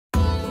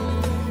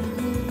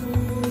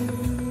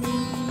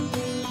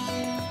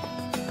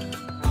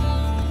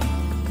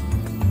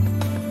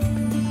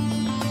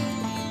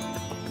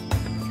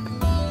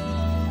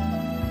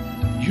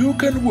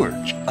can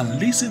watch and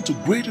listen to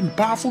great and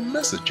powerful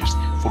messages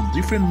from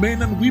different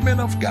men and women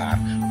of God,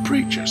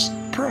 preachers,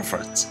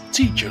 prophets,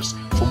 teachers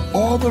from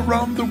all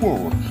around the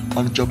world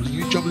on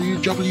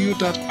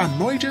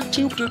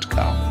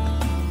www.anointedtube.com.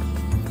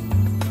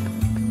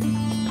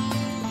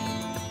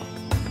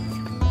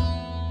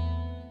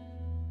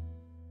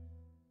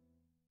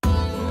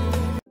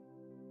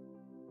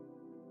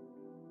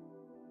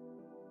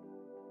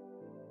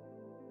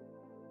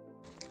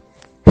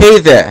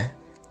 Hey there,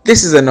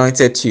 this is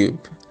Anointed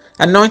Tube.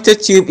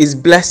 Anointed Tube is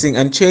blessing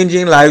and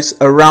changing lives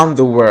around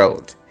the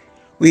world.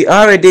 We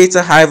are a data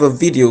hive of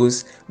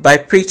videos by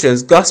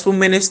preachers, gospel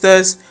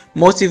ministers,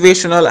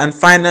 motivational and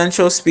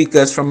financial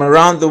speakers from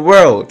around the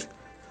world.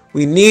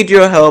 We need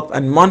your help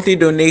and monthly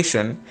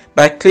donation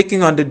by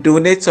clicking on the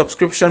donate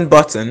subscription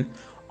button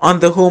on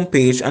the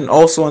homepage and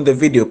also on the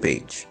video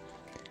page.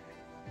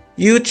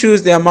 You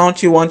choose the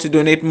amount you want to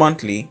donate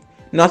monthly.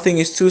 Nothing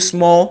is too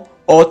small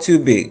or too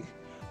big.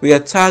 We are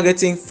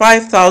targeting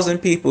 5,000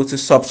 people to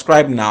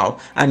subscribe now,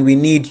 and we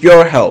need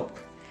your help.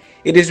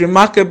 It is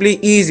remarkably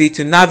easy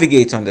to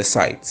navigate on the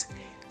site.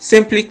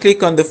 Simply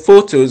click on the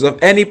photos of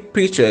any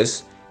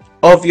preachers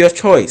of your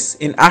choice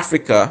in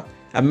Africa,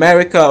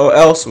 America or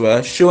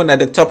elsewhere shown at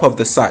the top of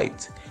the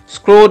site.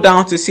 Scroll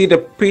down to see the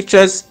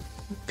preachers'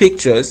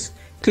 pictures.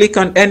 Click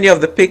on any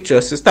of the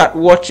pictures to start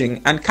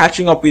watching and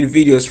catching up with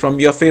videos from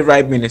your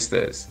favorite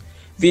ministers.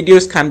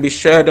 Videos can be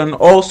shared on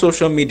all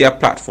social media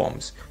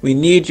platforms. We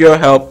need your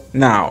help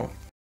now.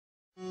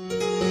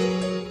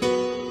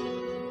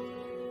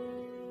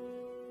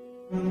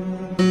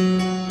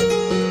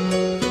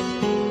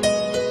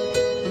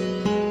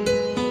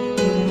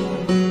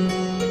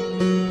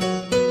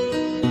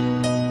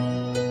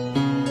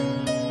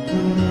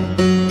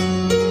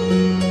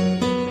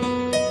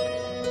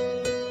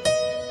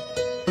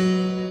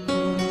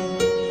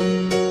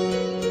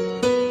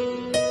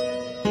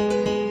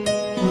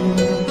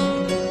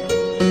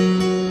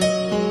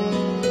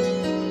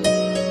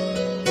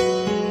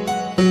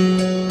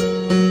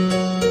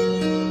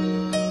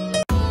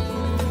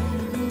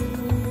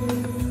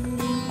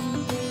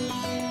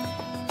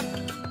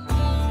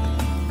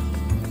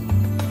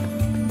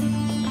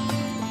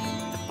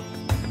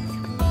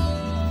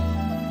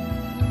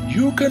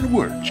 You can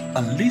watch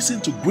and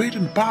listen to great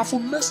and powerful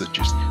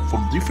messages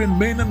from different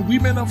men and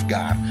women of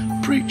God,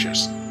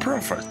 preachers,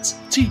 prophets,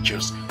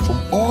 teachers from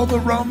all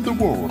around the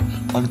world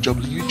on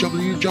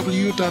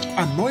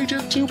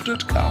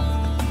www.anointedtube.com.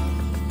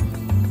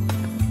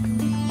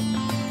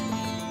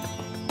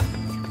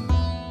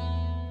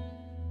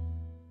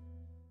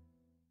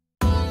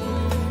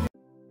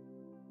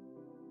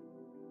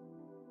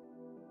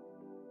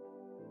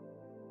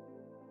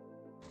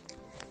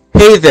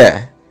 Hey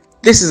there,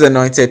 this is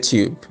Anointed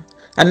Tube.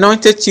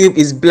 Anointed Tube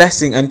is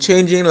blessing and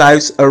changing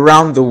lives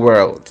around the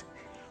world.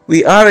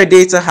 We are a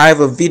data hive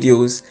of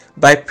videos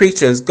by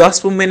preachers,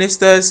 gospel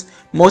ministers,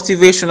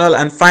 motivational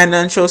and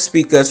financial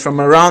speakers from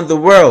around the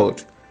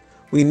world.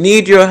 We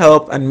need your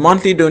help and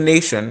monthly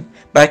donation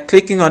by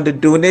clicking on the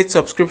donate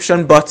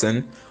subscription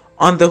button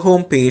on the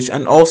homepage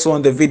and also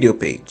on the video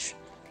page.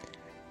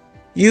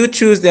 You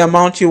choose the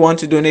amount you want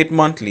to donate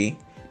monthly.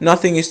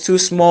 Nothing is too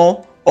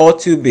small or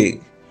too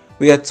big.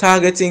 We are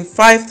targeting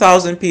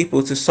 5,000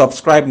 people to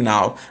subscribe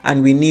now,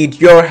 and we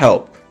need your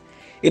help.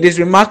 It is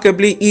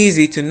remarkably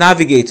easy to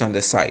navigate on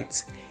the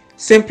site.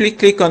 Simply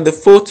click on the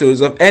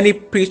photos of any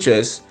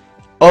preachers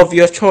of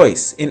your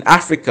choice in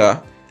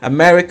Africa,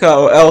 America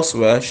or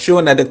elsewhere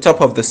shown at the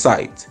top of the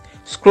site.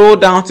 Scroll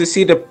down to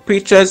see the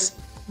preachers'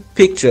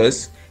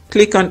 pictures.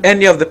 Click on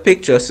any of the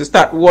pictures to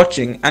start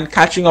watching and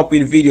catching up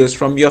with videos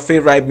from your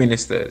favorite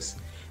ministers.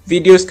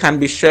 Videos can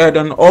be shared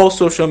on all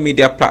social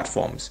media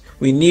platforms.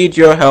 We need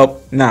your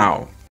help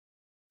now.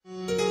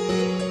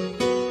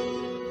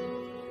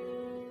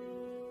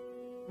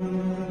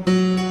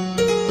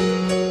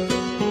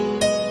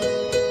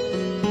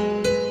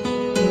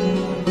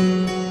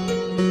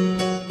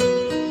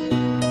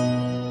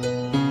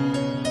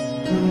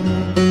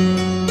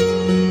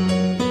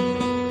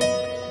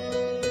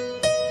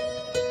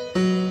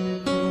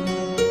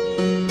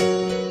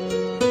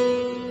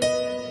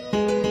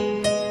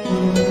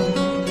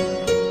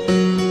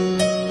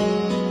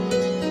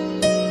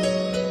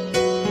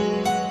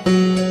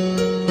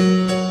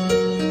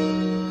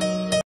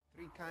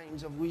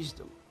 Of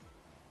wisdom.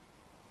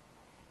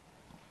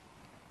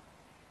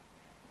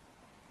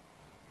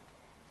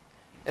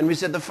 And we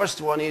said the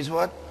first one is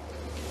what?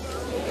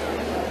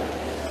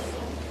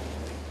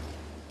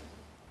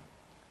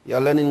 You're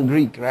learning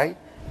Greek, right?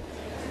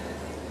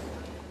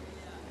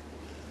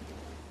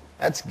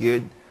 That's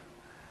good.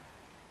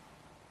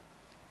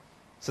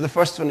 So the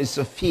first one is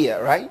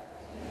Sophia, right?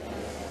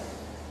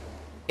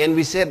 And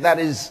we said that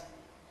is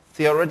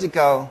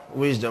theoretical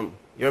wisdom.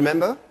 You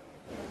remember?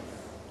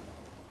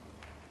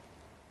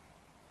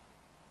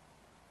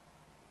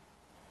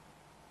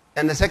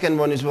 And the second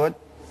one is what?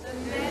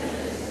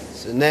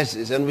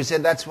 Synesis. And we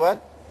said that's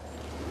what?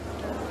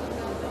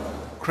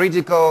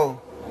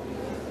 Critical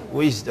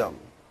wisdom.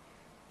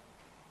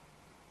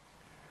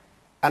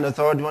 And the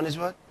third one is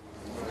what?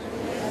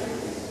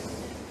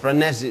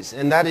 phronesis,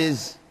 and that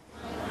is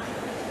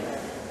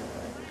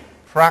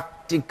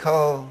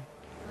practical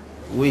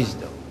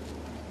wisdom.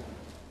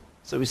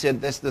 So we said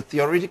there's the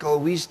theoretical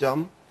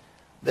wisdom,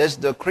 there's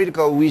the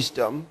critical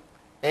wisdom,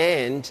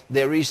 and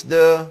there is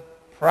the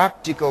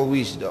practical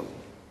wisdom.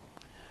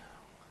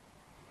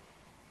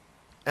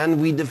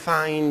 And we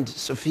defined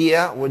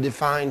Sophia, we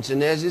defined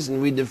synesis,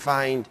 and we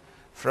defined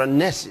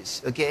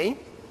phronesis, okay?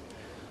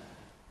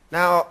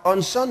 Now,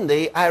 on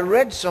Sunday, I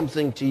read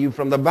something to you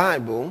from the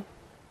Bible,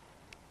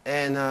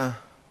 and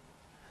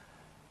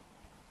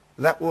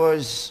that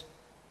was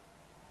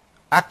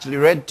actually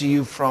read to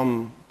you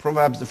from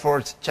Proverbs, the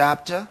 4th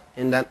chapter,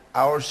 and then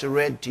I also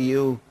read to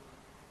you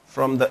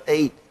from the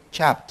 8th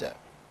chapter.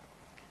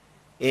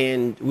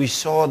 And we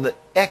saw the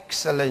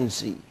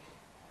excellency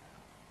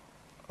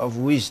of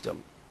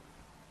wisdom.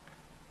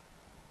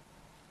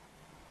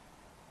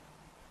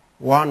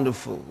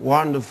 Wonderful,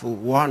 wonderful,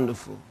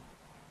 wonderful,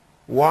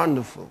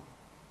 wonderful.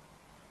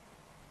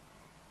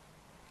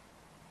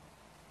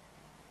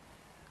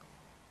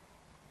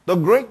 The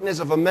greatness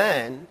of a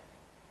man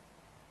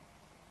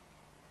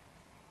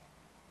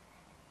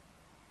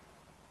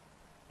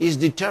is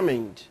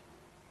determined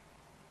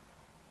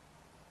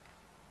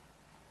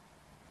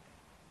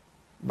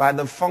by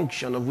the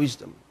function of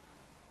wisdom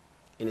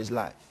in his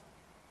life.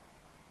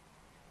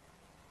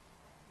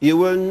 You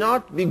will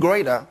not be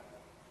greater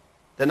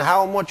than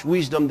how much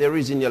wisdom there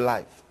is in your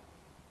life.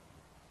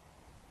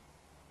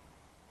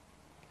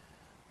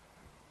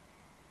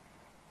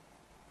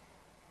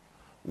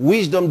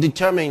 Wisdom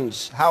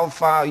determines how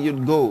far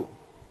you'd go.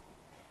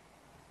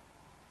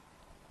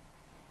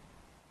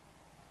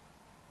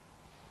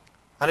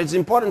 And it's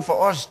important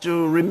for us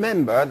to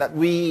remember that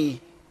we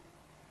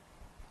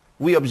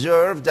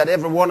observe that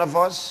every one of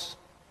us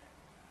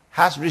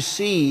has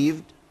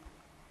received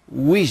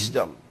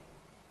wisdom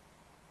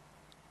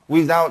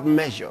without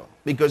measure,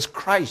 because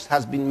Christ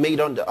has been made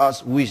unto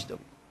us wisdom.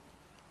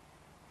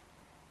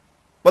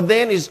 But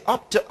then it's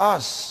up to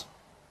us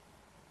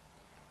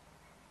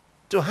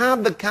to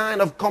have the kind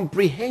of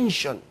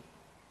comprehension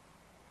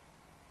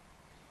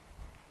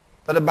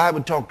that the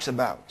Bible talks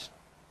about.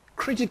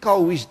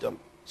 Critical wisdom,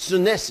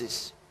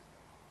 synesis.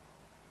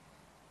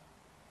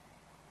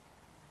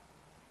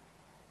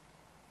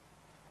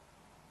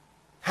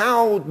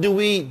 How do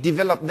we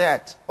develop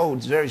that? Oh,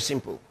 it's very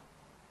simple.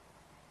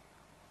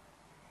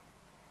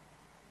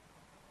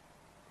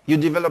 You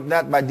develop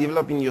that by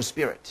developing your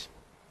spirit.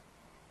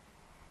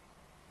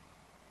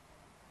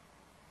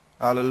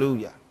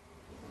 Hallelujah.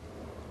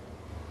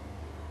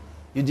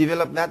 You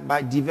develop that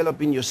by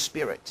developing your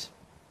spirit.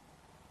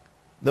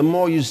 The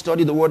more you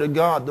study the Word of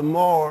God, the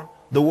more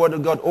the Word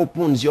of God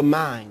opens your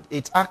mind.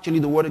 It's actually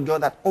the Word of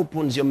God that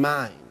opens your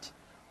mind.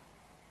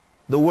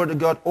 The Word of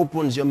God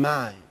opens your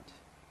mind.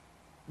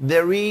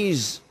 There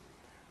is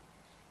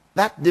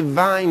that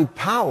divine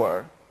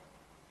power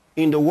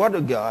in the Word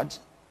of God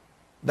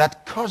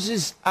that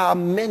causes our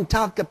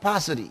mental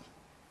capacity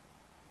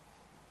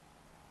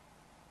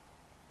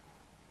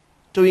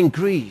to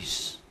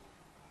increase,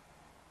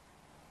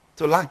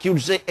 to, like you'd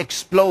say,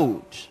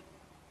 explode.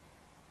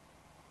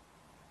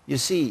 You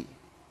see.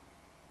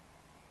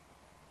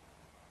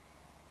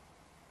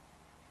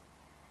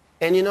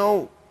 And you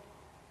know,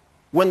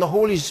 when the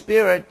Holy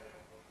Spirit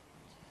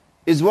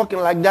is working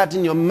like that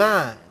in your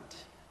mind,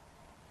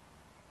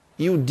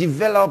 you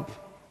develop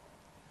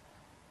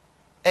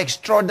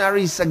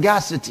extraordinary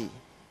sagacity.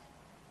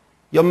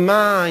 Your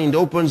mind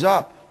opens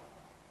up.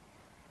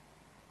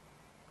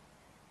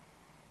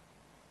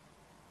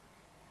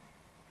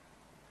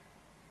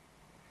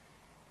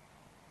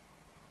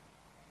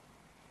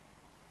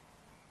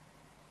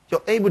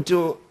 You're able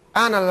to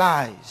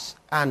analyze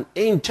and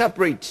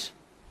interpret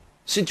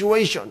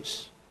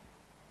situations.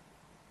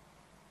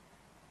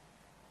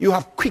 You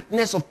have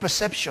quickness of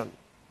perception.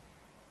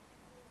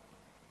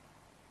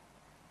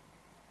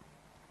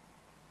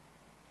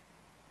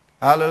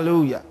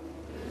 Hallelujah.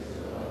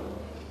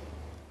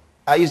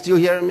 Are you still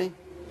hearing me?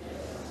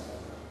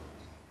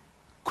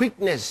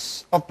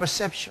 Quickness of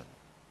perception.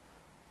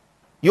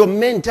 Your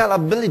mental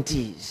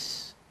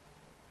abilities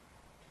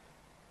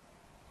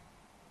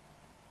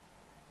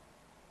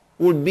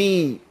would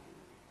be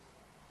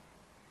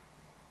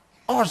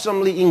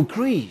awesomely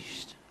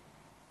increased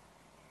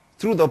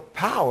through the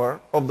power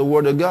of the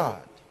Word of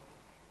God.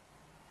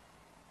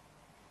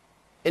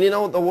 And you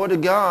know, the Word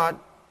of God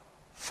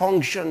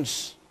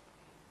functions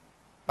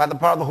by the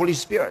power of the Holy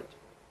Spirit.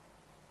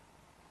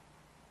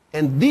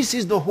 And this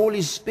is the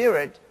Holy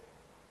Spirit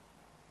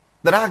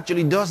that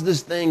actually does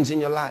these things in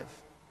your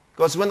life.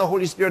 Because when the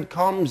Holy Spirit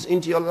comes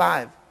into your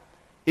life,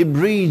 He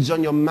breathes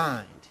on your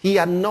mind. He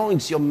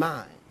anoints your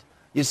mind.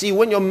 You see,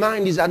 when your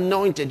mind is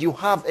anointed, you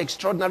have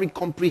extraordinary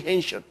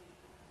comprehension.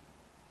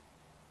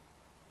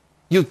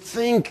 You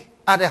think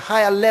at a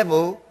higher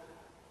level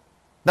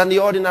than the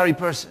ordinary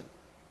person.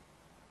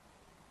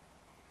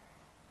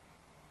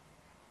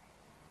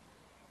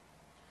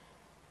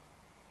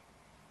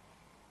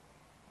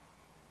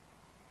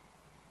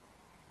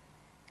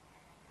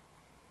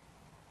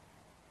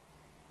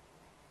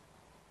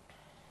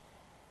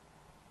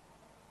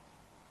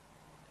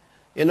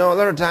 You know, a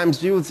lot of times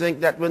people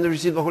think that when they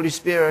receive the Holy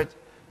Spirit,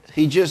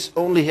 he just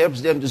only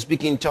helps them to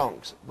speak in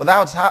tongues. But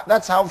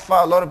that's how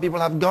far a lot of people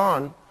have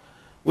gone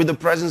with the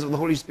presence of the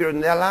Holy Spirit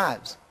in their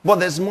lives. But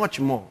there's much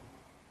more.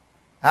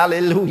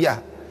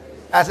 Hallelujah.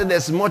 I said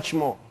there's much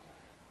more.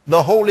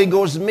 The Holy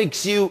Ghost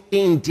makes you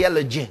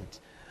intelligent.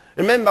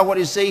 Remember what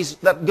it says,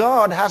 that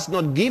God has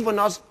not given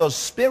us a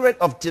spirit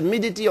of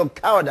timidity or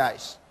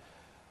cowardice.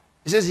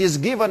 He says he's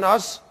given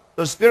us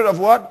the spirit of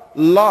what?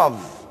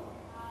 Love,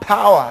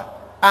 power,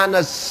 and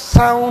a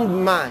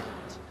sound mind.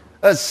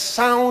 A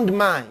sound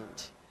mind.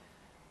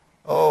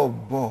 Oh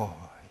boy.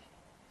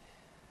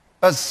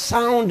 A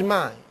sound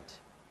mind.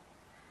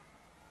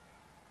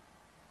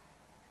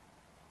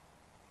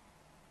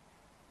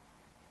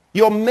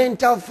 Your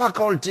mental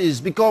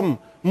faculties become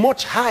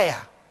much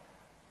higher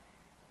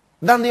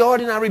than the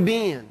ordinary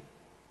being.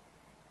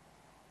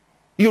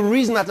 You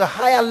reason at a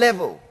higher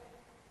level.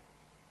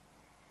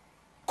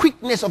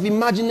 Quickness of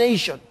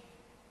imagination.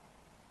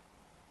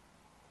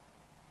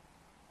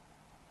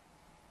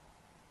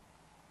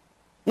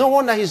 No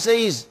wonder he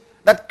says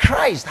that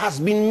Christ has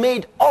been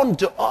made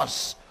unto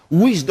us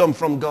wisdom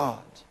from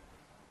God.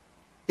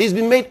 He's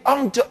been made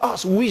unto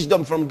us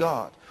wisdom from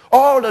God.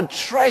 All the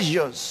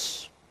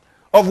treasures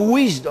of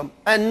wisdom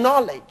and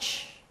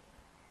knowledge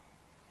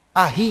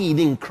are hid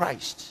in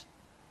Christ.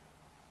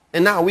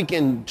 And now we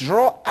can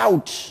draw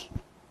out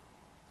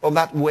of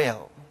that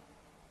well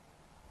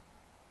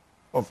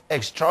of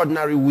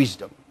extraordinary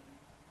wisdom.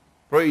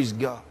 Praise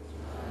God.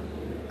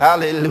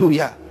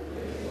 Hallelujah.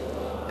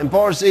 And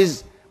Paul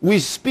says, we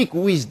speak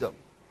wisdom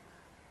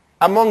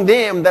among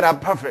them that are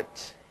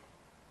perfect.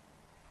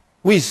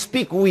 We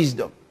speak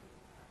wisdom.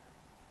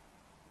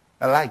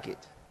 I like it.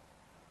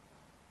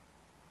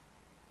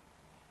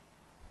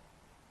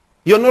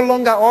 You're no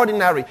longer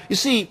ordinary. You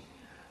see,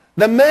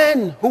 the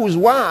man who's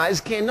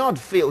wise cannot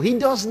fail. He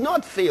does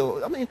not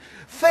fail. I mean,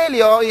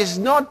 failure is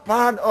not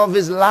part of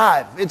his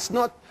life. It's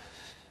not...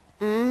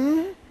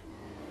 Can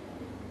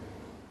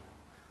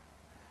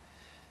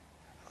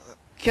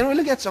we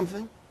look at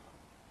something?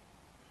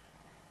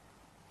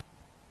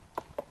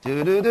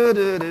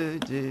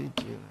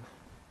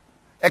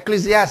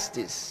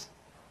 Ecclesiastes.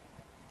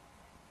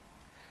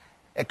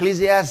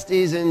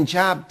 Ecclesiastes in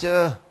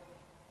chapter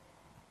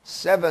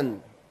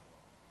 7.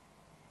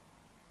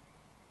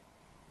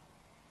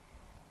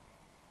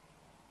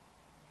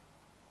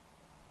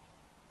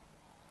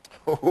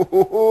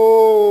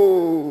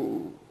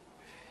 Oh,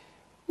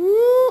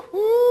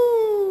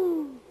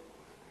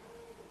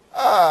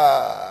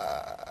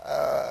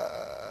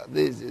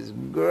 this is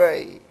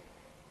great.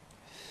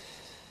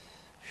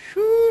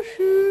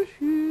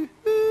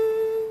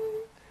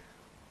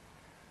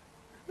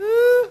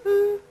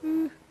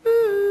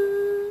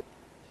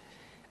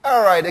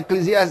 All right,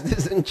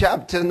 Ecclesiastes in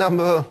chapter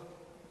number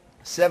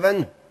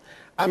 7.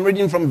 I'm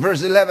reading from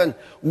verse 11.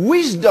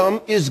 Wisdom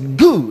is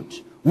good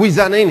with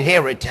an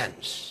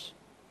inheritance,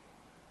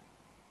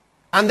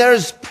 and there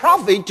is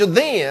profit to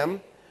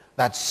them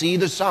that see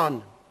the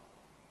sun.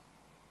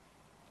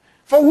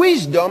 For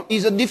wisdom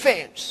is a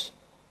defense,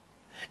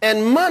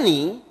 and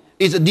money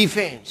is a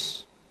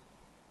defense.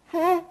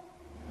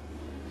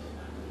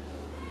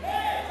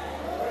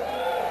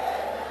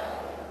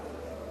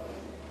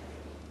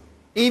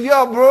 If you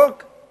are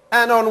broke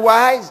and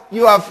unwise,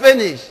 you are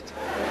finished.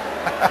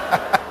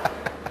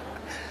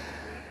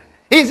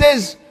 He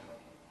says,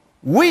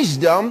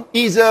 wisdom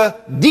is a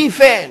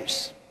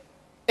defense,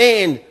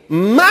 and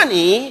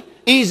money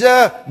is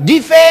a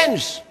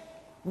defense.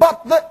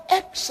 But the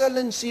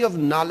excellency of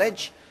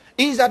knowledge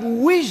is that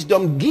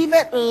wisdom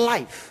giveth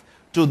life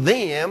to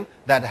them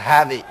that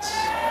have it.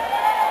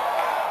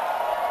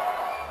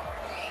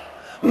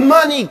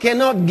 Money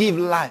cannot give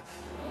life,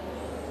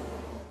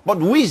 but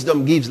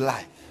wisdom gives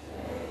life.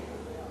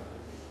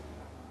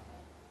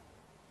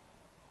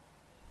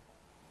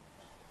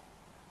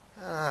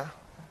 I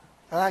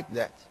like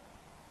that.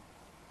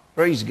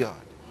 Praise God.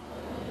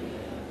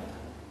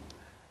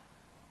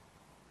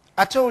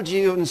 I told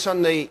you on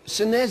Sunday,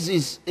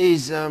 synesis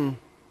is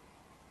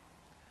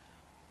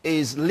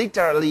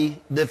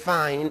literally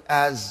defined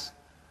as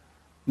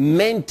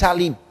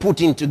mentally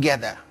putting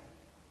together.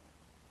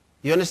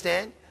 You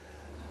understand?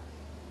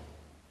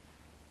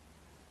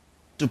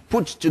 To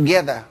put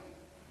together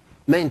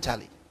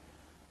mentally.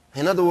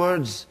 In other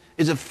words,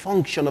 it's a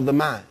function of the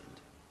mind,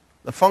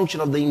 the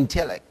function of the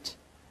intellect,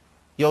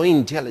 your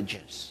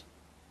intelligence.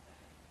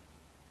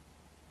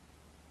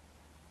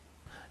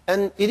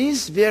 And it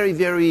is very,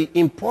 very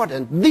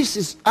important. This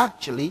is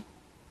actually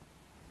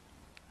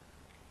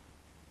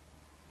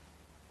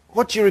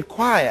what you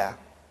require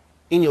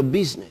in your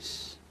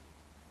business.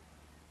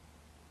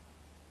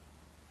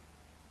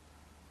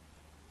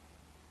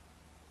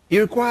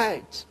 You require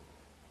it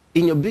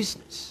in your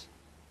business.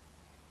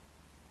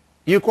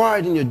 You require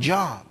it in your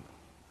job.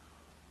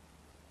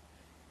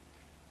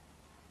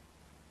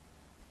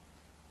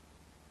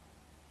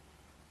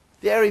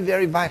 Very,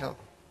 very vital.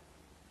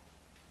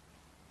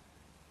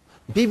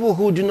 People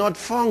who do not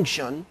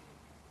function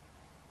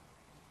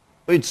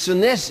with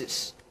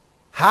synesis,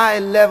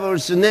 high-level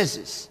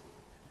synesis,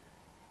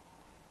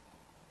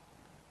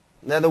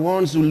 They're the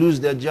ones who lose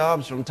their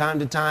jobs from time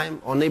to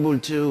time, unable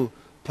to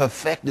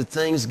perfect the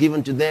things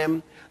given to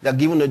them. They're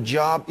given a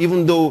job,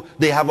 even though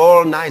they have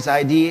all nice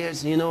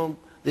ideas, you know,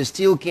 they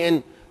still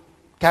can't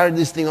carry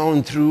this thing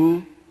on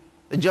through.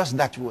 They're just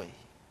that way.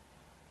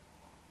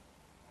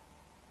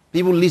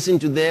 People listen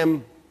to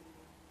them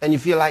and you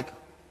feel like,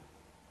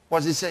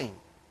 what's he saying?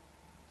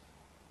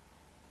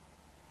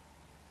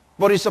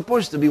 But he's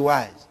supposed to be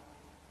wise.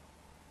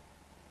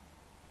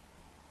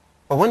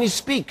 But when he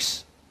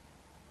speaks,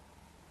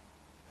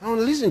 I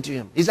don't listen to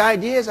him. His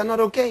ideas are not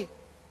okay.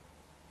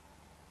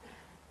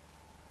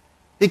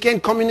 He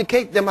can't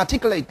communicate them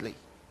articulately.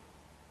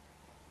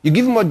 You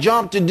give him a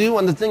job to do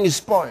and the thing is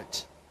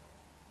spoiled.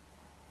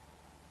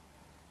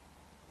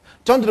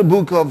 Turn to the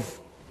book of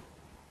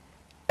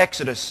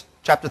Exodus,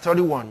 chapter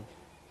 31.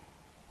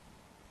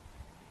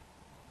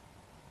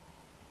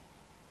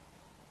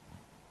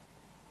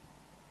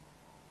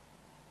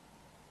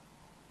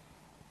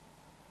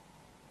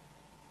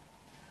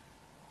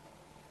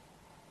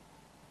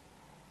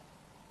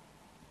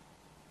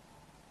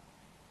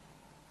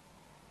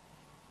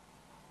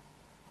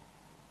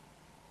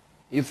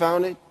 You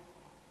found it?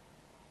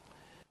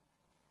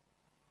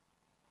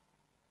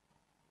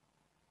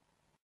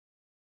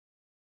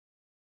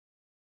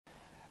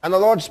 And the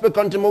Lord spoke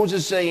unto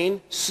Moses,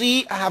 saying,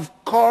 See, I have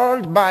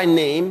called by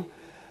name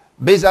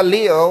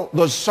Bezaleel,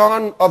 the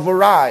son of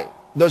Uri,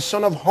 the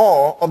son of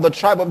Hur, of the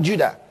tribe of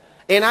Judah.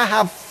 And I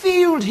have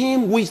filled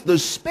him with the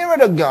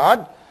Spirit of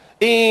God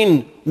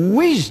in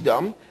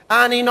wisdom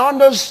and in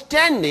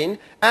understanding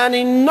and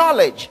in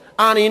knowledge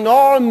and in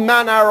all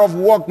manner of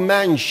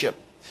workmanship.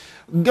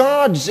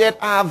 God said,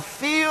 I have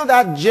filled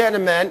that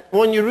gentleman.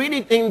 When you read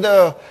it in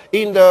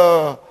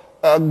the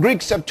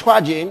Greek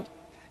Septuagint,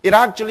 it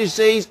actually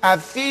says, I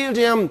filled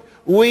him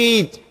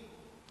with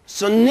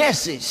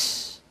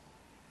Sonesis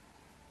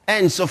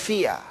and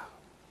Sophia.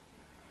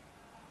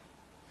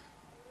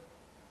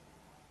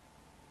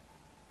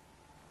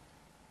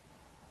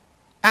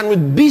 And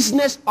with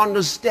business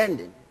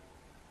understanding,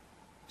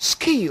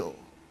 skill,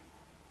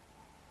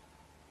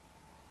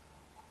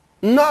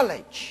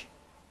 knowledge.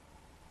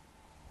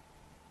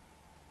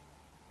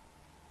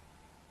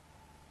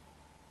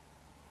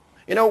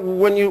 You know,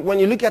 when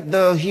you look at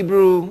the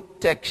Hebrew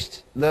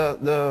text,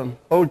 the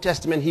Old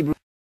Testament Hebrew,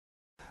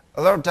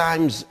 a lot of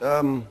times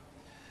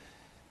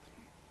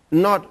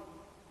not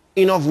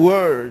enough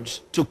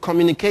words to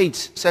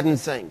communicate certain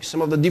things,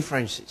 some of the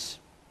differences.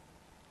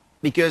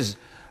 Because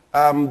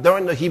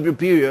during the Hebrew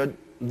period,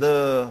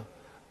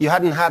 you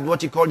hadn't had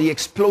what you call the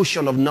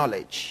explosion of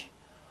knowledge.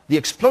 The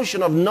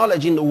explosion of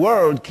knowledge in the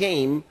world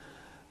came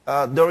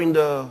during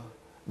the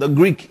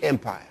Greek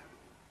Empire.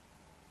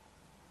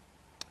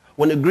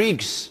 When the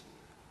Greeks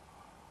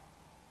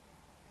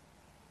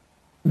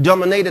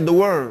dominated the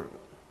world,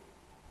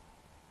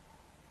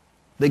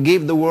 they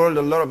gave the world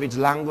a lot of its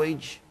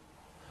language,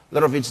 a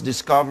lot of its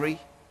discovery,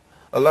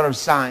 a lot of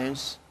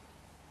science.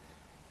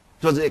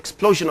 It was the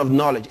explosion of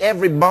knowledge.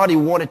 Everybody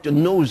wanted to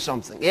know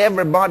something.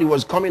 Everybody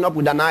was coming up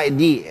with an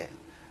idea.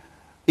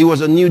 It was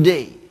a new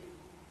day.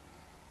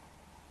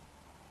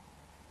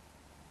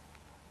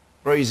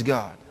 Praise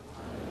God.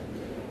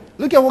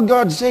 Look at what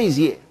God says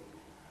here.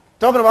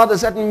 Talking about a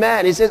certain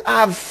man, he says,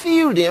 I have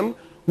filled him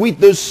with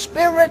the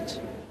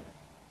Spirit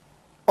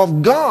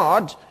of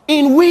God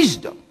in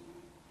wisdom.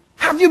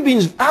 Have you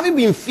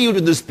been filled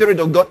with the Spirit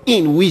of God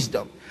in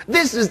wisdom?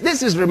 This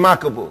is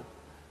remarkable.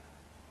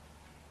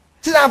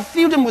 He says, I have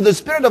filled him with the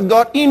Spirit of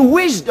God in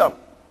wisdom,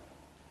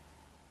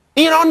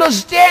 in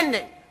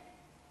understanding.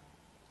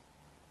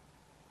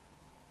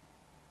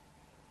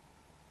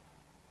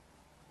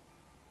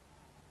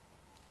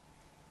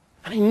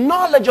 And in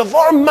knowledge of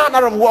all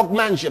manner of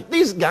workmanship.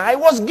 This guy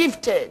was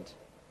gifted.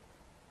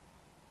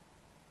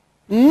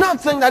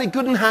 Nothing that he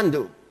couldn't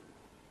handle.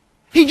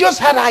 He just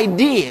had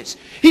ideas.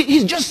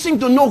 He just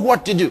seemed to know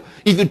what to do.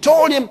 If you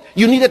told him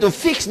you needed to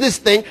fix this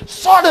thing,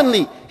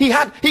 suddenly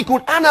he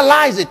could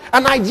analyze it.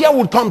 An idea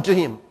would come to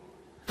him.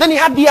 Then he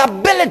had the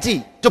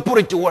ability to put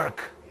it to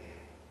work.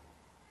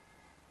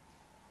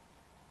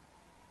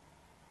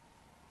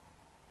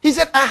 He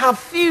said, I have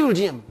filled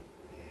him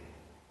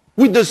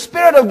with the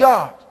Spirit of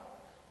God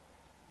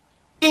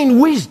in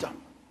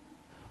wisdom.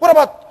 What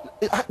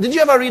about, did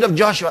you ever read of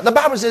Joshua? The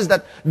Bible says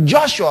that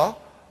Joshua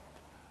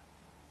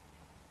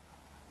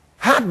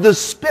had the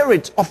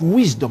spirit of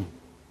wisdom.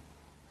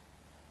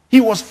 He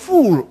was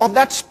full of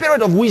that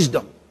spirit of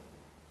wisdom.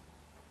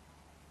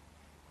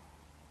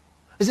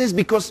 It says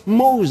because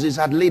Moses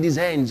had laid his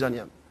hands on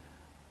him.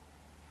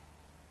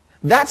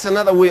 That's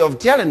another way of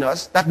telling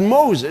us that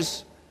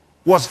Moses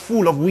was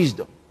full of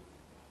wisdom.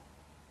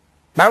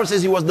 The Bible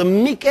says he was the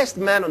meekest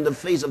man on the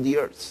face of the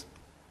earth.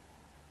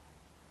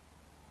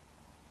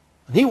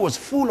 He was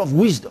full of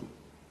wisdom.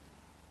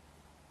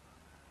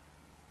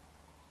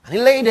 And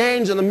he laid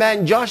hands on the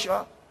man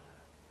Joshua.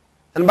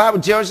 And the Bible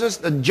tells us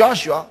that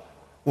Joshua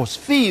was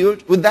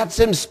filled with that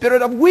same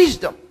spirit of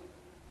wisdom.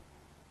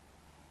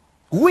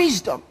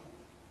 Wisdom.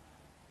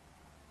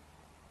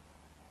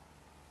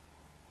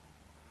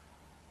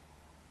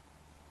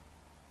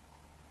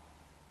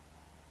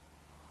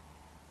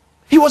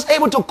 was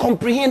able to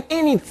comprehend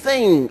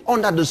anything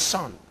under the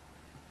sun.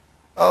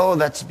 Oh,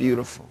 that's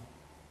beautiful.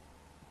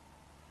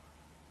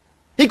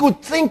 He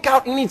could think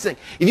out anything.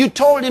 If you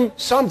told him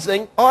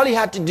something, all he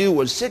had to do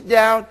was sit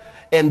down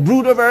and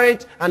brood over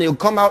it, and he'll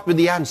come out with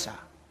the answer.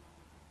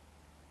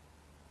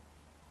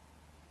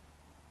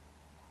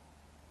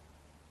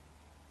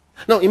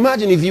 Now,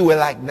 imagine if you were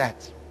like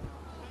that.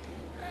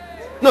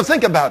 No,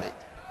 think about it.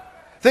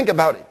 Think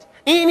about it.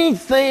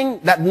 Anything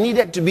that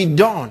needed to be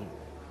done,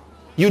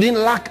 you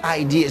didn't lack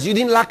ideas. You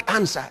didn't lack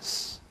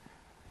answers.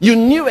 You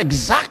knew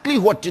exactly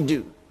what to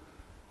do.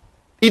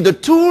 If the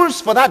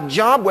tools for that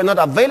job were not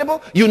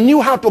available, you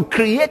knew how to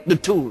create the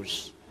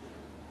tools.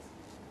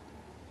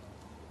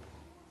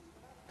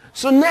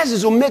 So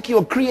nurses will make you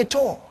a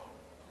creator.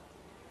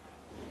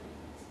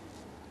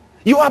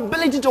 Your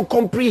ability to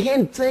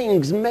comprehend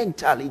things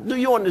mentally. Do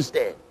you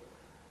understand?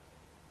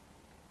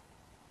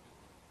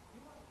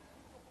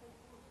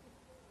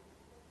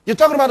 You're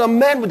talking about a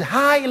man with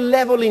high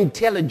level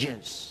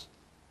intelligence.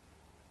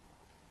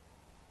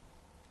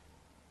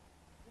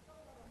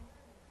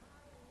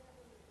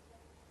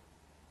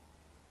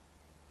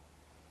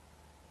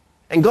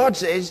 And God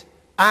says,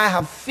 I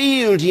have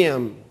filled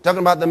him. Talking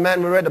about the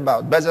man we read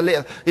about,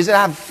 Bezalel. He said,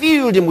 I have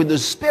filled him with the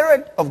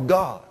Spirit of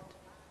God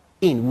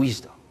in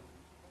wisdom.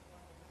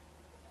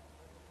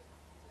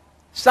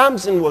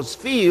 Samson was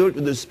filled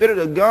with the Spirit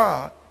of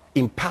God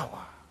in power.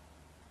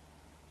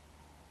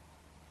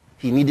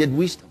 He needed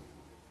wisdom.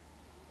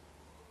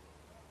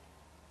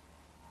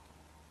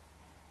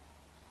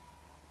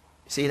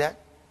 See that?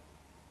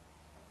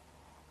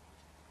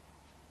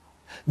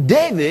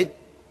 David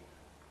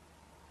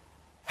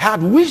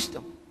had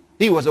wisdom.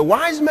 He was a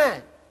wise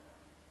man,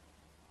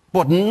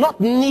 but not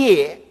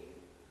near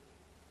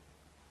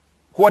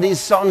what his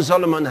son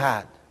Solomon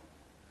had.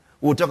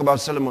 We'll talk about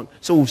Solomon,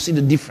 so we'll see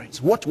the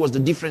difference. What was the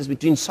difference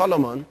between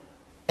Solomon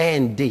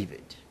and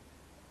David?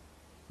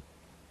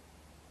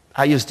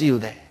 Are you still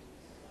there?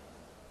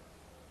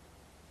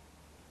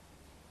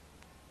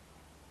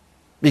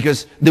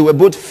 Because they were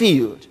both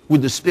filled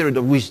with the spirit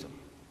of wisdom.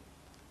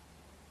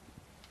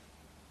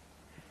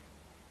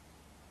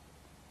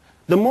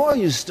 The more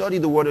you study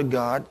the Word of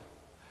God,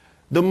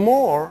 the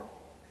more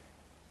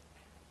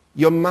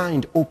your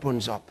mind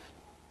opens up.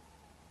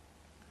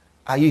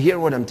 Are you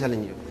hearing what I'm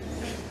telling you?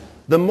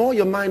 The more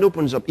your mind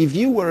opens up. If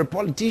you were a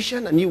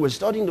politician and you were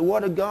studying the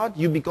Word of God,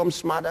 you become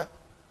smarter.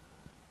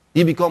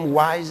 You become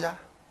wiser.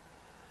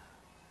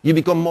 You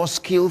become more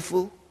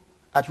skillful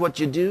at what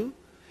you do.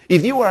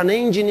 If you were an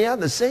engineer,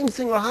 the same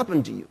thing will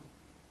happen to you.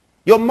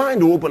 Your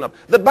mind will open up.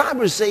 The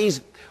Bible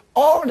says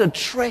all the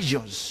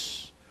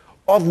treasures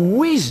of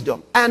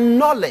wisdom and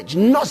knowledge,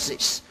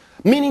 gnosis,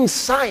 meaning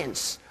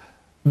science.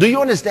 Do you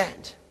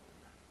understand?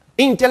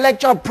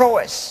 Intellectual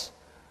prowess.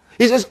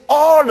 He says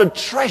all the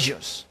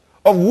treasures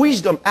of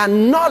wisdom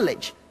and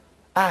knowledge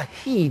are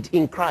hid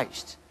in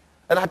Christ.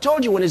 And I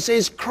told you when it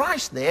says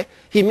Christ there,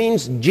 he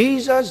means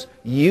Jesus,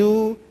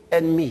 you,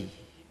 and me.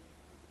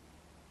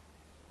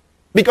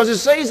 Because it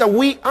says that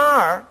we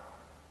are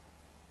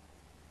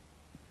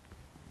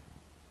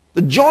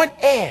the joint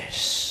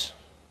heirs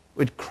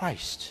with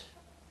Christ.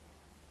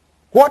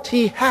 What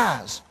he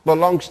has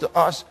belongs to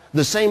us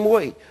the same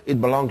way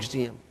it belongs to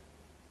him.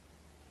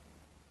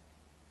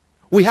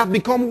 We have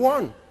become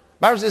one.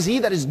 The Bible says he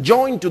that is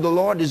joined to the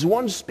Lord is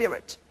one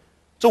spirit.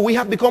 So we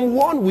have become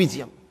one with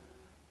him.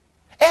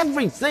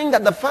 Everything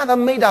that the Father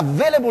made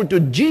available to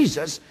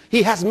Jesus,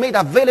 he has made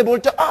available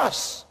to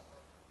us.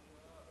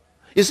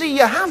 You see,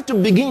 you have to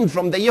begin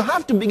from there. You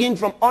have to begin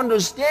from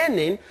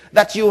understanding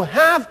that you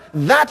have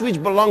that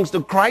which belongs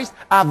to Christ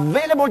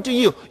available to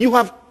you. You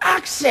have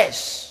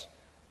access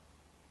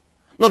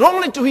not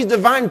only to his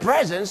divine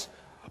presence,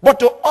 but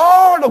to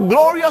all the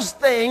glorious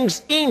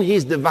things in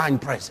his divine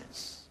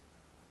presence.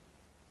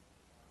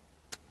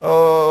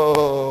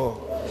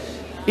 Oh.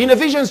 In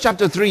Ephesians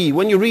chapter 3,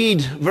 when you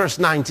read verse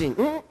 19,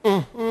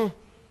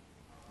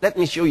 let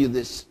me show you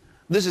this.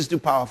 This is too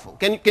powerful.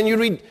 Can you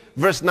read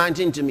verse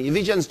 19 to me?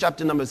 Ephesians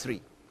chapter number 3.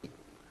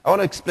 I want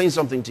to explain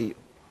something to you.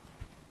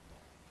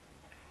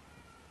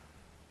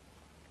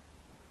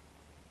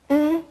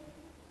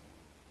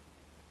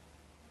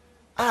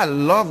 I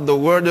love the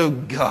word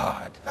of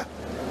God.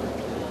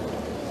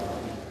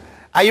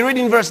 Are you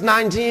reading verse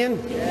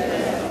 19?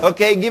 Yes.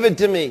 Okay, give it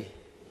to me.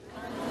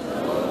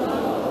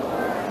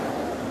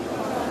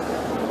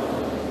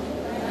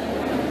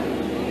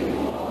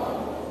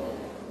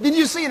 Did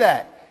you see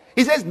that?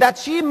 He says that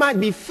she might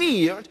be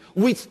filled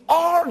with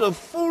all the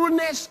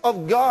fullness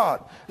of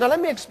God. Now let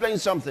me explain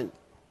something.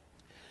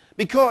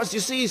 Because you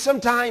see,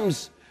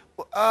 sometimes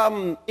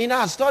in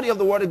our study of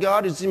the Word of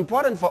God, it's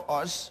important for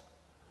us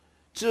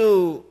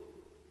to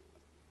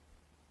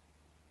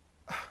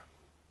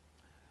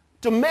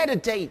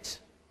meditate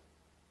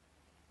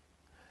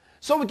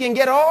so we can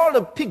get all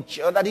the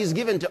picture that he's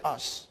given to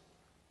us.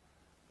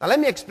 Now let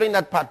me explain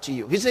that part to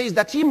you. He says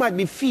that he might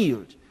be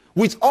filled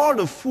with all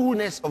the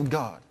fullness of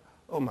God.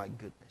 Oh my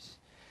goodness.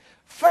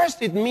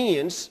 First, it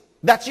means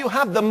that you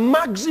have the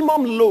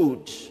maximum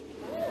load.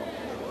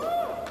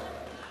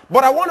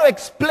 But I want to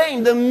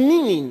explain the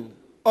meaning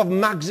of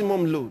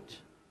maximum load.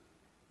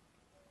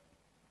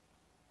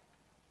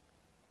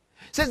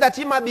 It says that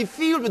he might be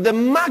filled with the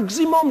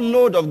maximum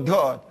load of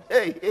God.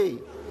 Hey.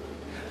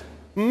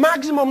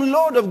 Maximum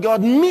load of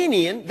God,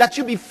 meaning that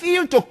you be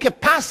filled to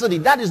capacity.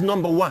 That is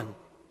number one.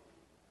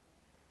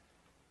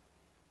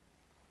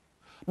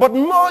 But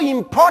more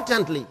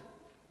importantly,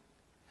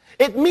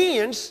 it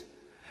means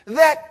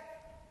that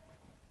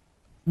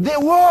there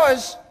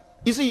was,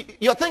 you see,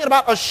 you're thinking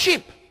about a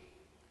ship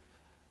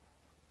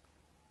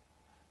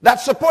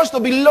that's supposed to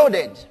be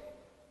loaded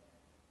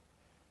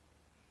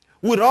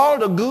with all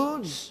the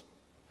goods,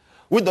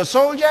 with the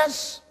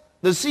soldiers,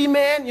 the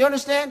seamen, you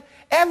understand?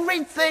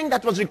 Everything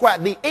that was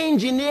required, the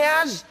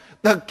engineers,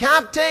 the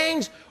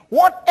captains,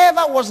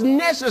 whatever was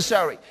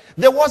necessary.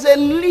 There was a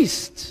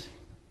list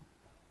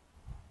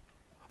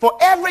for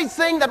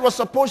everything that was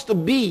supposed to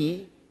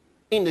be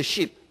in the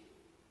ship.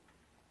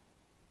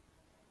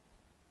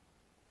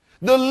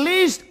 The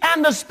list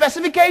and the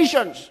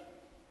specifications.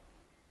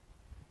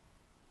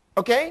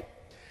 Okay?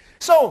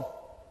 So,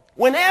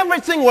 when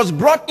everything was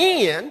brought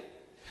in,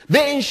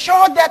 they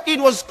ensured that it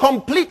was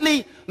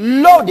completely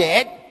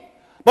loaded,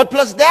 but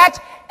plus that,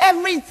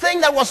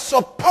 everything that was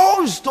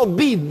supposed to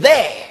be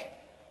there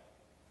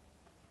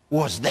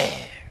was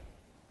there.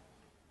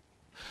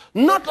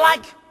 Not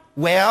like,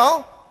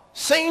 well,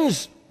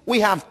 since we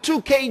have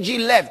 2 kg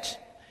left,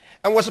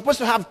 and we're supposed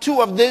to have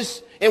 2 of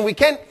this, and we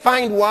can't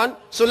find one,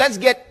 so let's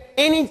get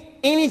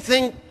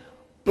anything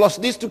plus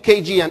this 2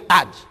 kg and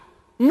add.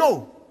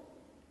 No.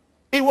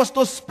 It was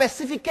to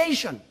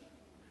specification.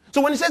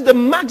 So when it says the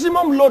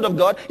maximum load of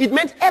God, it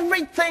meant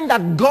everything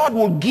that God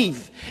would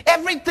give,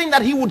 everything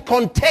that he would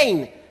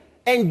contain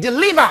and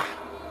deliver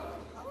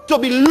to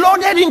be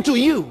loaded into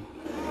you.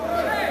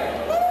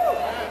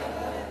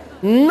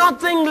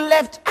 Nothing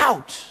left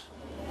out.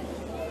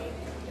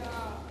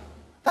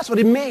 That's what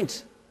it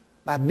meant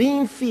by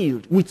being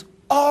filled with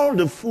all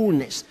the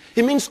fullness.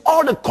 It means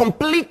all the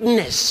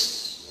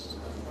completeness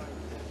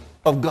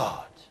of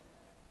God.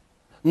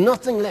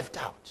 Nothing left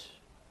out.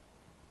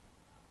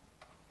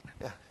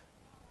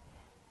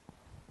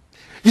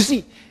 You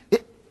see,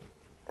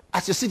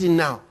 as you're sitting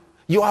now,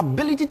 your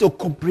ability to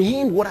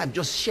comprehend what I've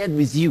just shared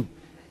with you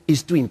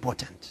is too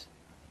important.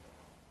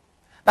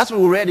 That's what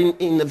we read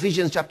in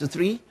Ephesians chapter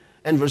 3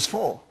 and verse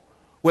 4,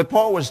 where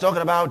Paul was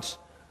talking about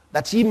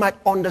that he might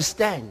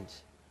understand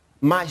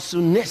my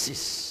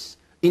sunesis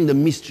in the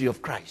mystery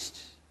of Christ.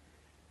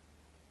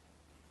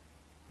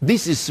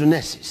 This is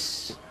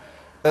sunesis.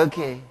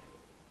 Okay.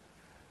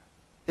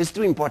 It's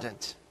too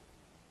important.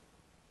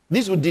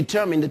 This will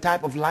determine the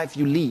type of life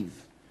you live.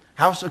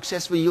 How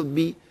successful you'll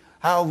be,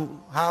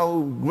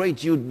 how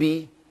great you'd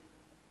be,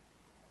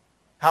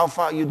 how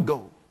far you'd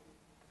go.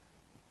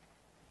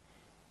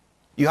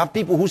 You have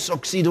people who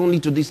succeed only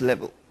to this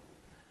level.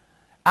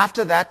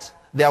 After that,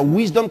 their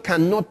wisdom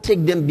cannot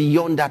take them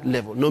beyond that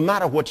level, no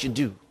matter what you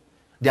do.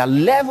 Their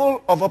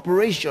level of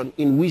operation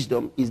in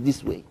wisdom is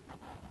this way.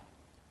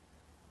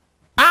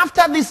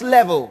 After this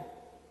level,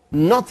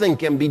 nothing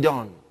can be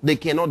done. They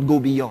cannot go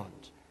beyond.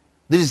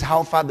 This is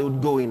how far they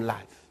would go in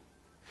life.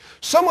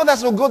 Some of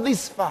us will go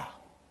this far.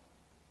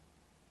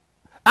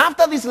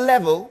 After this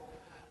level,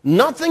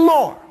 nothing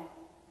more.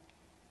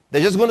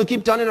 They're just going to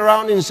keep turning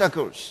around in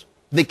circles.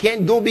 They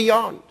can't go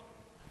beyond.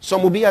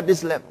 Some will be at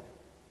this level.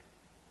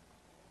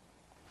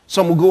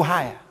 Some will go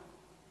higher.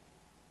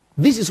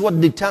 This is what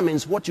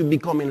determines what you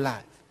become in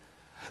life.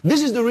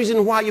 This is the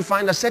reason why you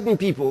find that certain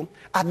people,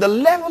 at the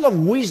level of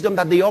wisdom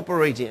that they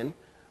operate in,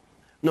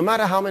 no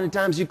matter how many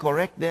times you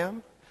correct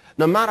them,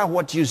 no matter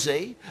what you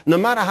say, no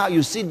matter how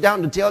you sit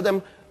down to tell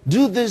them,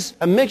 do this,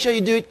 and make sure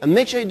you do it, and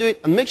make sure you do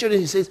it, and make sure that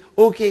he says,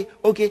 okay,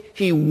 okay.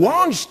 He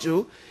wants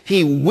to,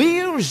 he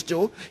wills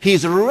to,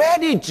 he's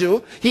ready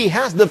to, he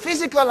has the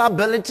physical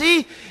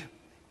ability,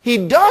 he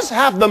does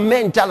have the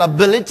mental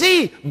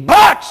ability,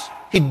 but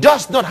he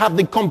does not have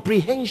the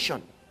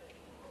comprehension.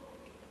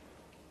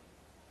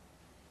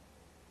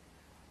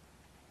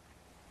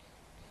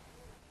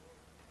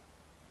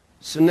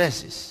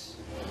 Sunesis.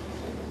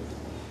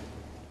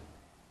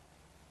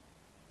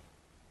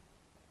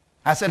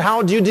 I said,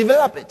 how do you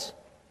develop it?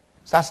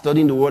 Start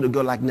studying the Word of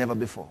God like never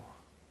before.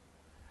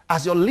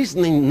 As you're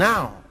listening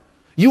now,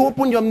 you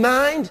open your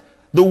mind,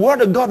 the Word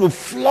of God will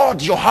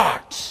flood your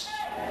heart.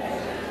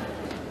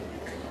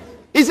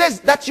 He says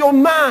that your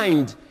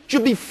mind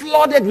should be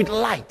flooded with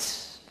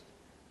light.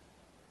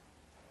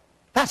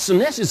 That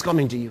sunesis is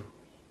coming to you.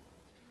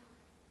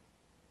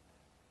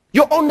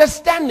 Your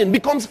understanding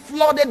becomes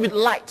flooded with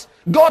light.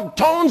 God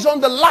turns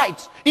on the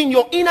light in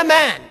your inner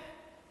man.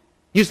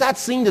 You start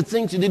seeing the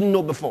things you didn't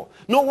know before.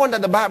 No wonder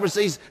the Bible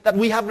says that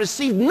we have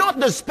received not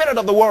the spirit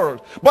of the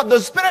world, but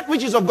the spirit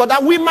which is of God,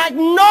 that we might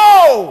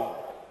know.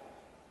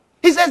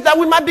 He says that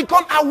we might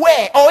become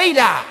aware, or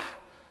either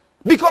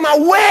become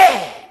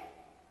aware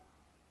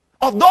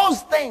of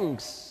those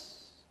things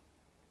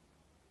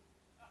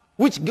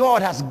which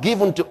God has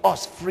given to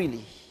us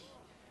freely.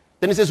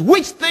 Then he says,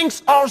 which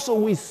things also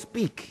we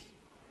speak.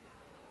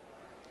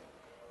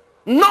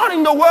 Not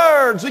in the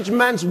words which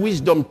man's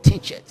wisdom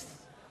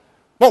teacheth,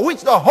 but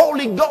which the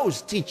Holy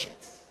Ghost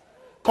teacheth.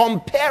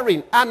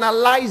 Comparing,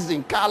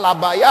 analyzing,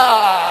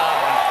 kalabaya.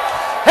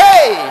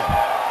 Hey!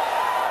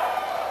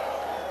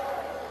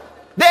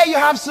 There you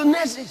have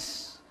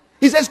synesis.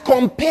 He says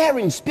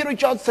comparing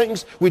spiritual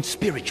things with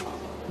spiritual.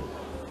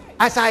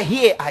 As I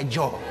hear, I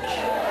judge.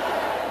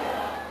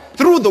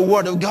 Through the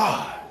word of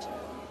God.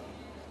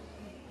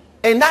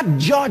 And that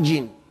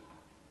judging,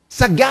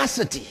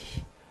 sagacity,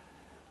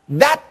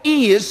 that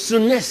is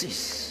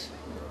synesis.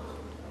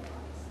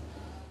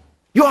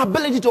 Your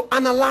ability to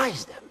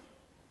analyze them.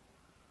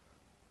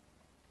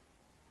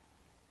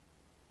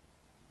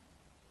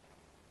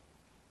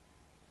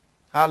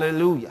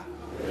 Hallelujah.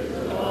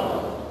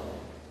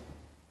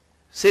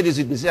 Say this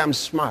with me. Say, I'm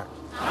smart.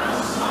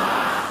 I'm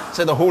smart.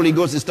 Say, the Holy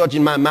Ghost is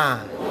touching my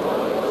mind.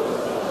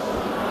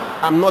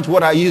 I'm not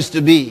what I used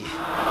to be.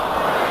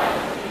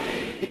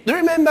 Do you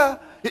remember?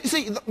 You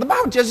see, the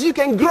Bible says you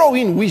can grow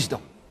in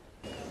wisdom.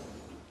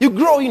 You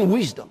grow in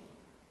wisdom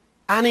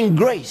and in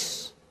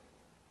grace.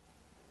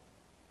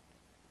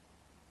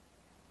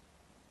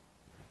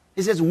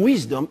 He says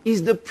wisdom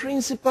is the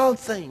principal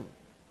thing.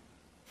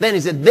 Then he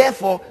said,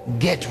 therefore,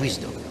 get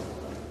wisdom.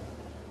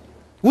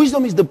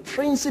 Wisdom is the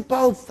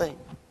principal thing.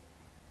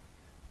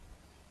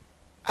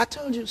 I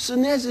told you,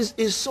 synesis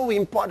is so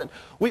important.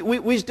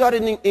 We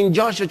started in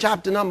Joshua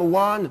chapter number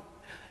 1,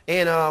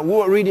 and we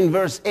were reading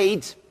verse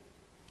 8,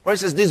 where it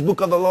says, this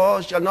book of the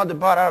law shall not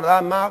depart out of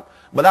thy mouth,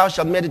 but thou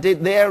shalt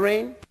meditate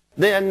therein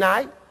day and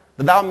night,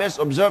 that thou mayest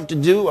observe to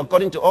do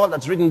according to all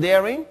that's written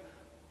therein.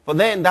 For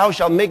then thou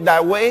shalt make thy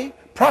way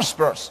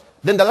prosperous.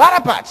 Then the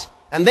latter part,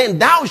 and then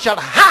thou shalt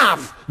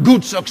have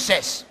good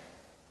success.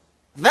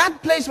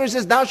 That place where it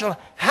says thou shalt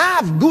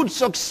have good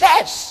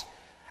success,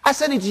 I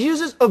said it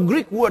uses a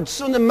Greek word,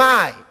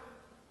 sunamai.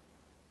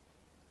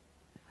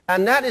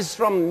 And that is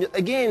from,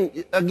 again,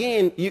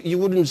 you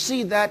wouldn't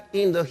see that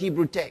in the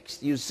Hebrew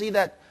text. You see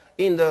that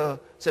in the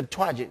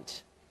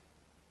Septuagint.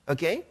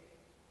 Okay?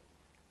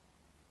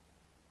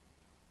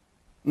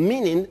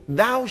 Meaning,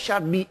 thou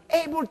shalt be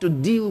able to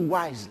deal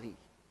wisely.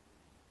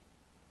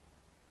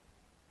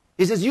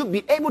 He says, you'll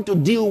be able to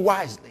deal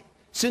wisely.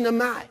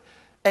 Sunamai.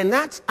 And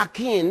that's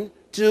akin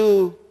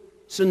to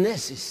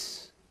synesis.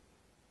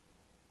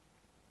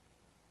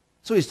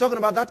 So he's talking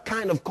about that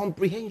kind of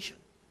comprehension.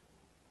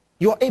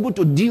 You're able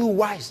to deal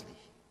wisely.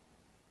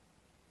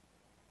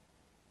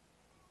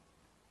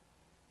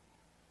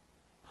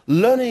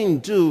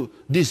 Learning to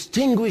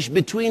distinguish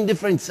between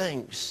different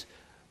things.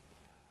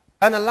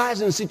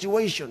 Analyzing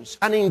situations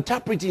and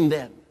interpreting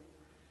them.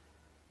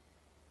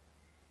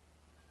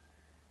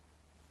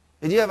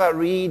 Did you ever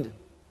read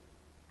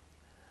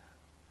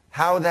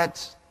how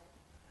that,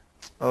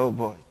 oh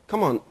boy,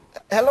 come on.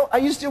 Hello, are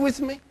you still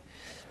with me?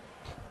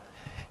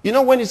 You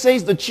know when he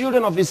says the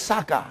children of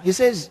Issachar, he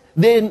says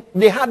they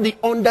had the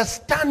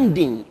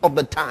understanding of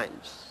the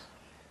times.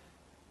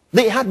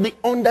 They had the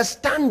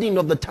understanding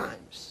of the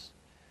times.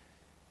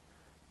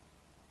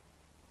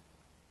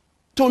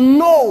 To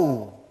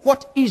know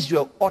what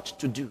Israel ought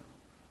to do.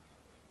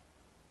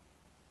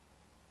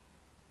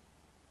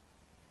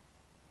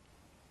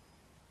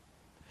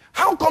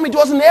 How come it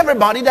wasn't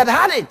everybody that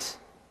had it?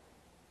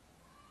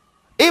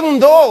 Even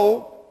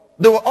though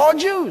they were all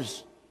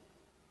Jews.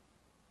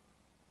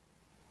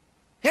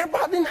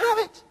 Everybody didn't have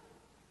it.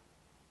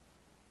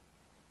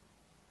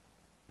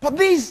 But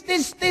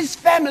this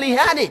family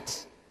had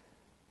it.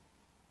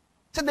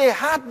 So they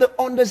had the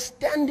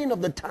understanding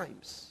of the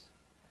times.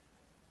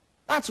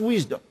 That's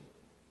wisdom.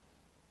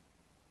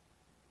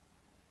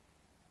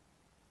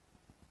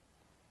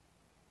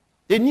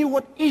 They knew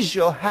what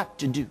Israel had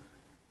to do.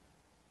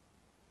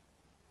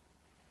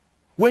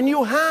 When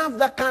you have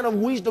that kind of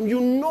wisdom, you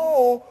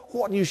know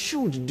what you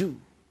should do.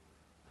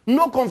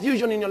 No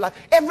confusion in your life.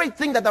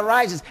 Everything that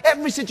arises,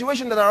 every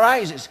situation that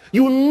arises,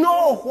 you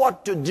know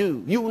what to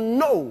do. You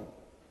know.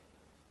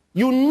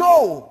 You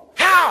know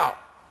how?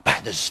 By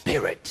the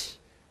Spirit.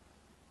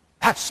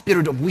 That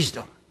spirit of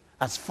wisdom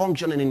that's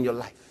functioning in your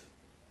life.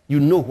 You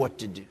know what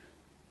to do.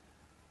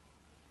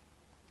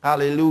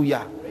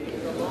 Hallelujah.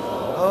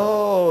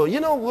 Oh, you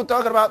know, we're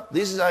talking about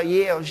this is a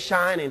year of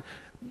shining.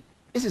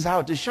 This is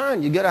how to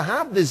shine. You got to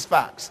have these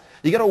facts.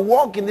 You got to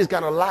walk in this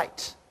kind of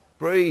light.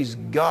 Praise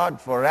God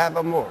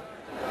forevermore.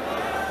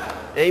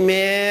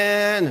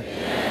 Amen.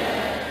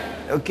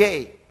 Amen.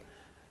 Okay.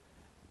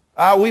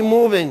 Are we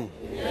moving?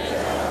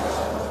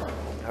 Yes.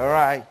 All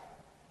right.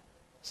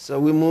 So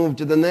we move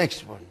to the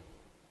next one.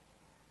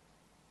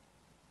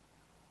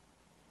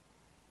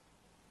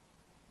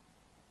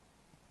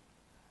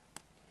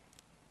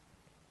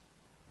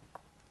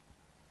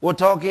 We're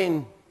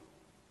talking.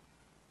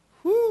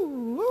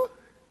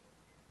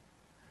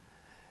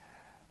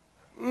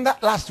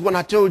 That last one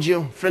I told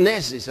you,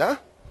 phronesis, huh?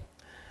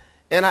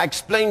 And I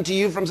explained to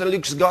you from St.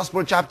 Luke's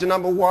Gospel, chapter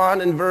number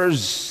 1 and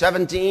verse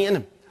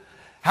 17,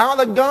 how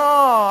that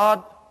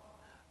God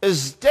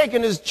is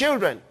taking his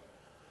children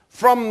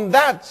from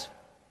that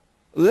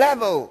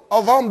level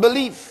of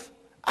unbelief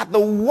at the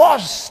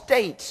worst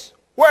state,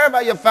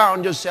 wherever you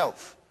found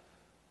yourself.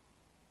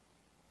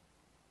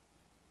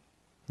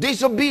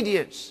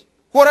 disobedience,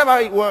 whatever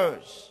it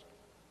was,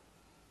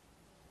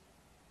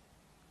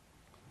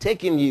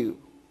 taking you,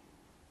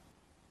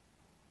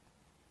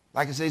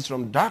 like it says,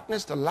 from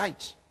darkness to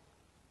light,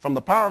 from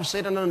the power of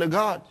Satan unto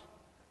God.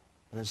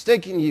 And it's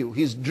taking you.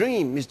 His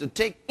dream is to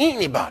take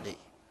anybody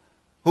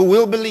who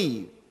will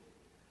believe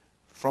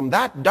from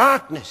that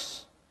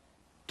darkness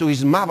to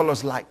his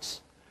marvelous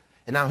lights.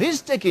 And now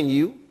he's taking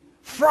you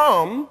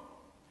from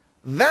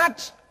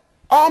that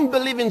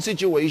unbelieving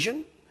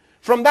situation,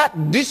 from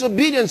that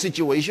disobedient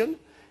situation,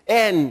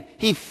 and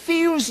he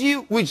fills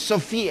you with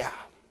Sophia.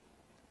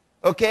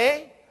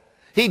 Okay?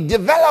 He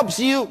develops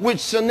you with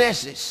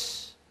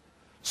Sonesis,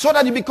 so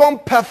that you become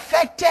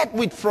perfected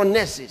with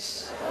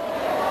Phronesis.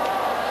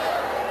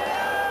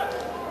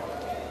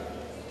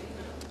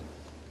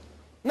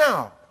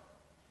 Now,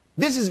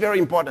 this is very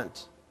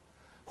important.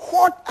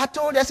 What I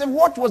told you, I said,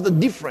 what was the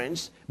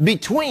difference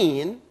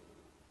between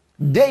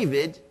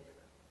David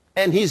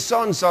and his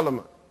son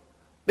Solomon?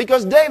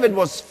 Because David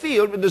was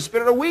filled with the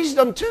spirit of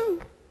wisdom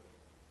too.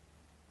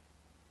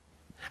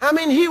 I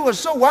mean, he was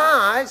so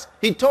wise,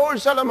 he told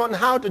Solomon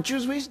how to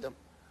choose wisdom.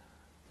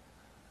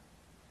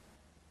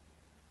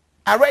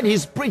 I read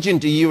his preaching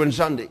to you on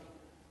Sunday,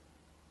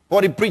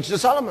 what he preached to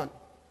Solomon.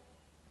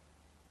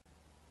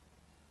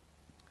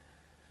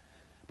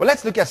 But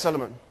let's look at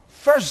Solomon.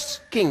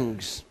 First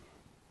Kings.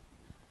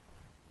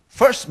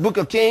 First book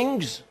of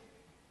Kings.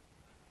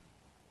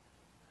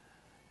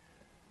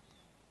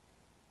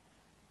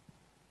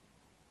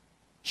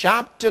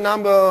 Chapter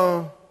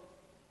number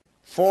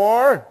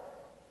 4.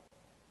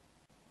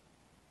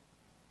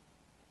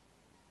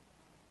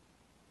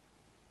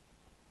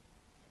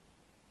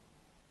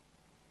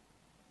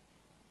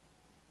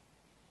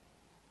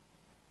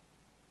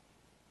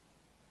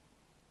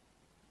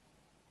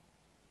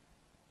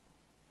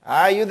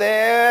 Are you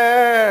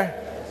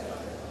there?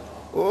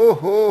 Oh,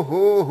 ho,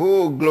 ho,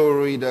 ho,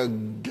 glory to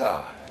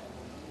God.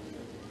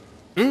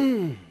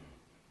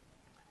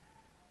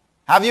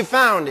 Have you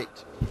found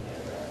it?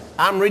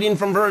 I'm reading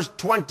from verse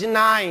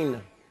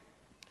 29.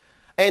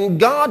 And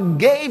God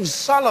gave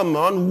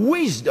Solomon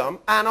wisdom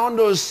and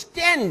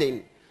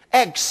understanding,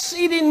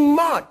 exceeding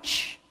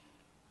much,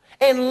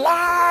 and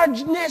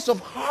largeness of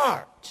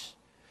heart,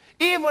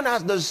 even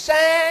as the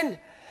sand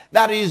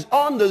that is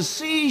on the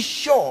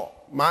seashore.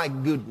 My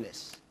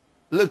goodness.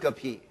 Look up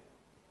here.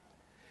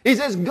 He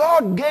says,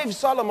 God gave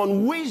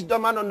Solomon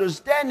wisdom and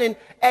understanding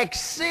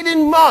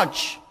exceeding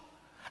much,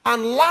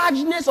 and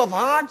largeness of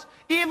heart,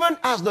 even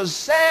as the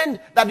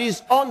sand that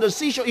is on the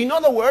seashore. In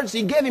other words,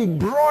 he gave him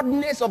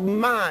broadness of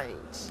mind,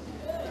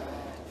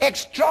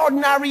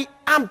 extraordinary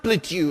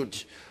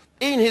amplitude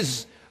in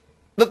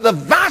the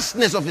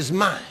vastness of his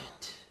mind.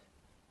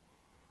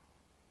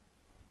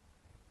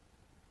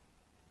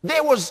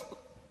 There was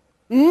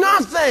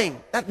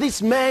nothing that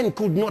this man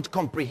could not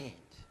comprehend.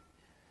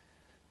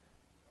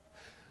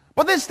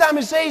 But this time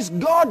it says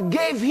God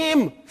gave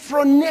him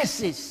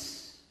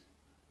Phronesis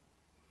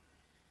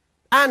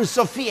and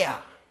Sophia.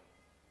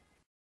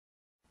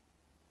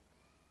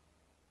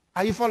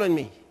 Are you following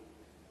me?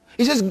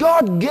 He says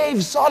God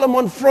gave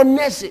Solomon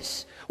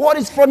Phronesis. What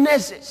is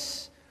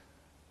Phronesis?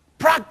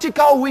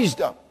 Practical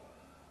wisdom.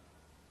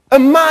 A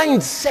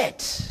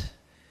mindset.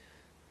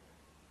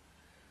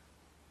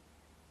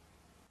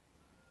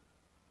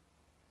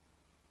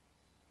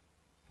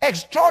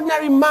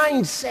 Extraordinary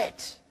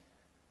mindset.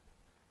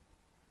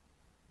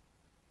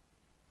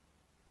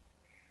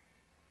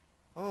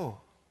 Oh.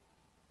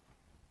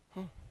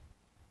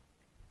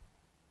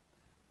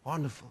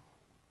 Wonderful.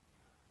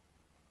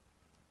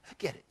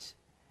 Forget it.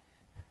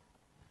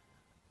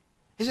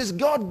 He says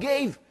God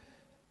gave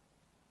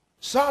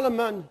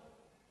Solomon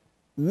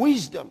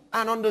wisdom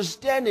and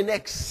understanding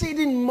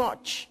exceeding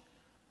much,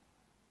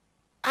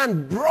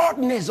 and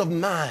broadness of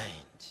mind.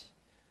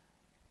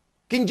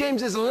 King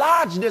James says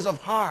largeness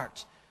of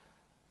heart,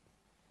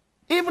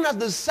 even as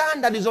the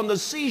sand that is on the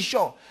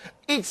seashore.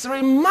 It's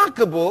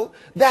remarkable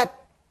that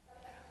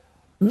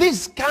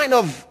this kind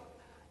of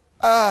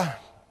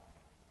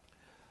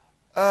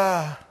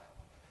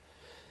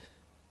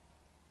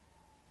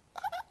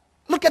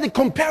look at the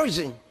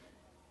comparison.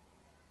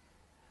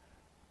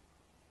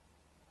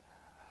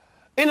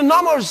 In a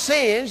normal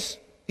sense,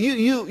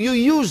 you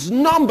use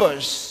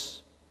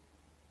numbers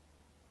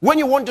when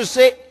you want to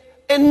say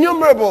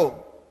innumerable,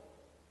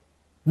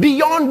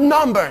 beyond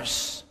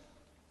numbers.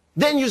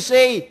 Then you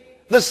say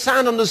the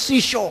sand on the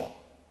seashore,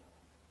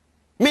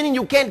 meaning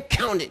you can't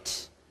count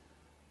it.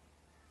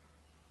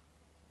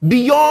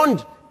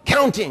 Beyond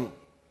counting.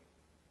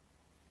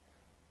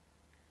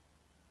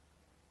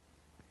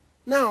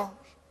 Now,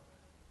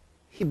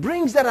 he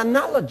brings that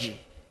analogy.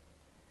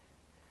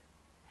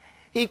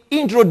 He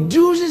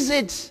introduces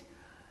it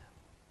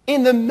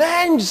in the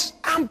man's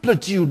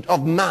amplitude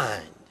of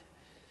mind.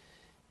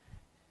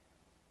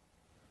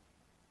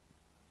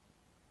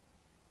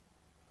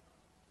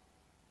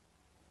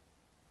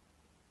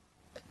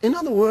 In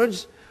other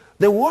words,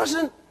 there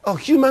wasn't a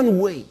human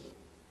way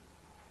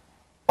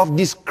of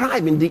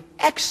describing the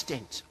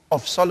extent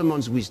of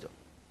Solomon's wisdom.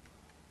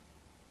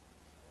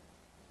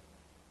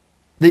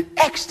 The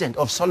extent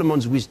of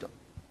Solomon's wisdom.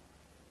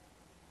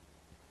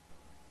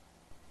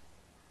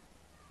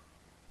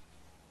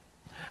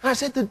 I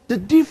said that the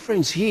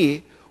difference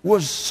here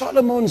was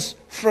Solomon's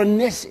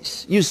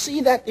phronesis. You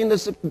see that in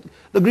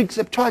the Greek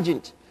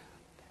Septuagint.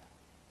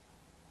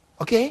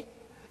 Okay?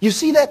 You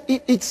see that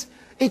it's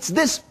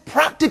this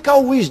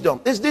practical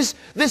wisdom. It's this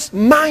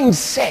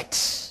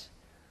mindset.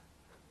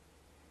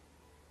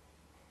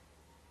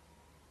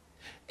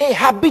 A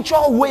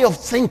habitual way of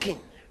thinking.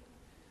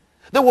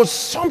 There was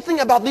something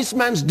about this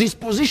man's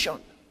disposition.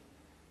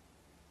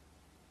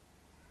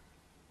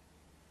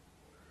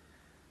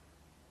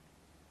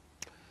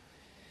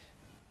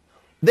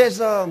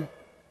 There's a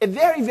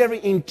very, very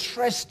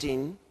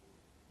interesting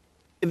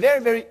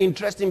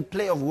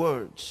play of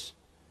words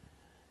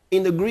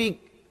in the Greek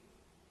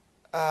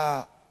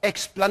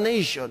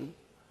explanation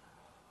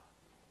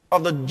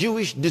of the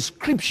Jewish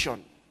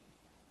description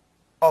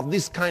of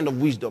this kind of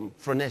wisdom,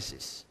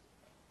 phronesis.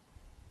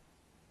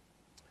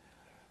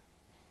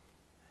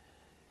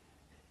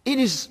 It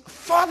is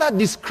further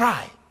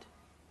described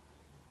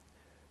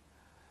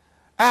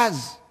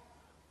as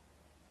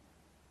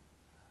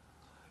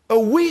a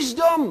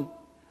wisdom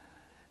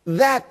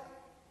that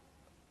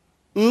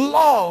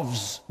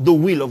loves the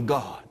will of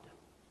God.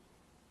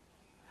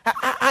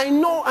 I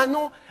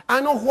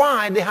know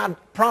why they had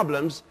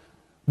problems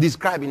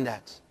describing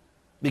that.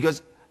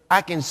 Because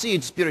I can see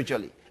it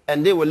spiritually.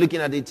 And they were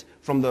looking at it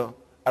from the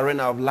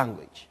arena of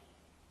language.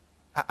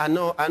 I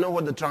know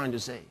what they're trying to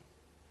say.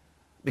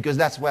 Because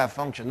that's where I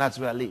function. That's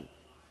where I live.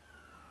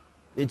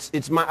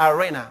 It's my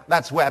arena.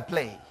 That's where I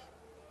play.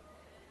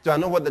 So I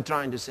know what they're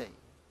trying to say.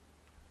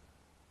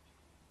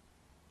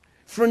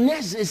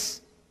 Phronesis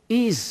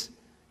is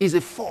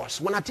a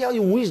force. When I tell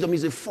you wisdom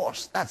is a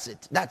force, that's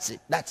it.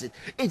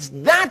 It's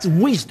that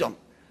wisdom,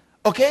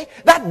 okay?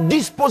 That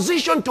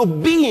disposition to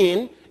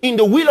being in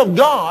the will of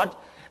God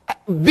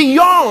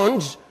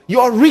beyond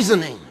your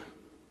reasoning.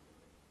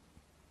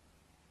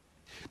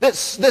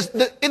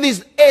 It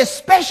is a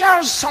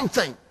special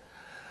something,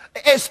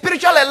 a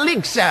spiritual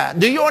elixir,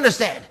 do you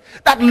understand?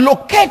 That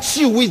locates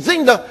you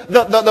within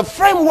the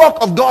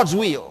framework of God's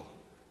will,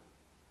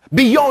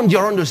 beyond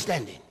your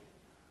understanding.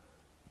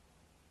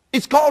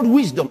 It's called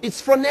wisdom.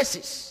 It's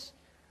phronesis.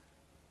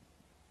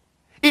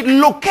 It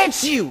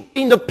locates you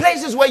in the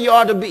places where you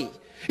ought to be.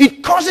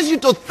 It causes you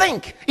to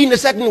think in a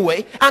certain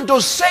way and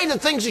to say the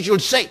things you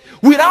should say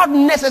without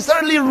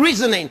necessarily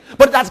reasoning.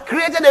 But it has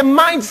created a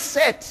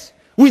mindset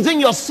within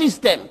your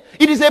system.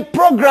 It is a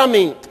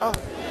programming. Oh.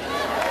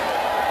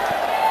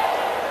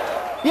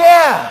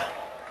 Yeah.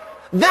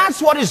 That's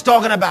what it's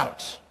talking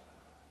about.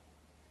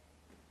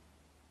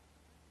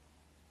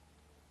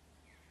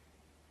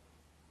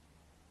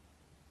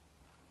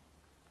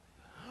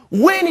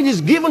 When it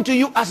is given to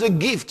you as a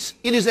gift,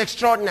 it is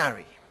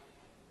extraordinary.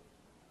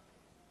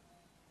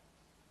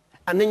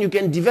 And then you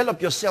can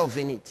develop yourself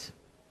in it.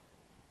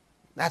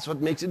 That's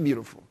what makes it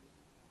beautiful.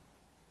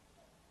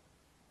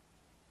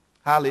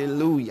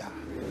 Hallelujah.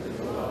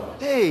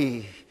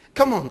 Hey,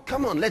 come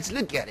on, let's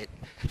look at it.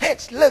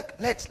 Let's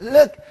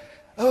look.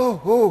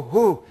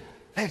 Oh,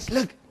 let's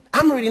look.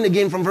 I'm reading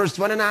again from verse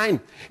 29.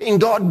 And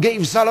God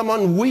gave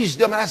Solomon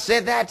wisdom. And I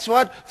said that's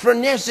what?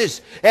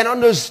 Phronesis. And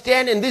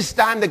understanding. This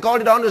time they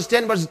called it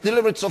understanding, but it's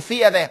delivered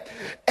Sophia there.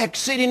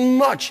 Exceeding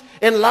much.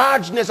 And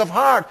largeness of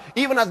heart.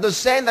 Even as the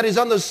sand that is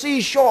on the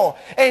seashore.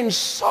 And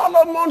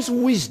Solomon's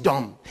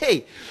wisdom.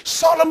 Hey,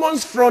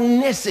 Solomon's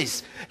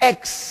phronesis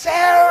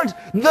excelled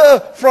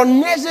the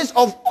phronesis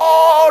of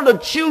all the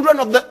children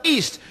of the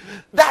East.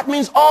 That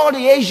means all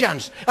the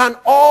Asians. And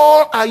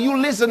all, are you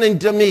listening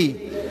to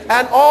me?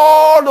 And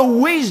all the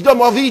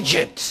wisdom of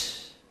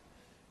Egypt.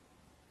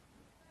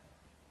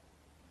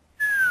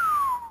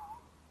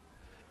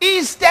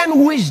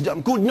 Eastern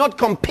wisdom could not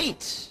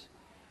compete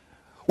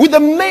with the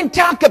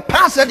mental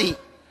capacity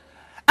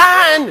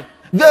and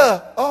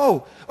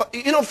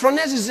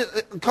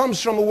phronesis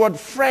comes from the word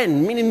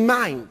friend, meaning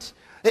mind.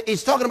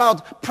 It's talking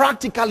about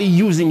practically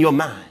using your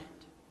mind.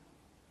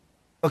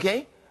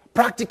 Okay?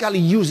 Practically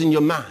using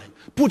your mind.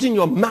 Putting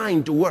your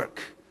mind to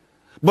work.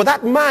 But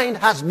that mind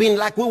has been,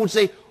 like we would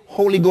say,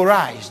 Holy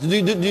Ghorized. Do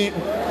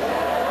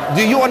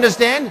you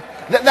understand?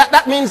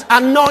 That means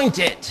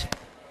anointed.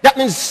 That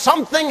means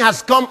something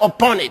has come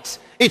upon it.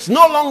 It's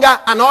no longer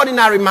an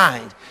ordinary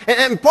mind.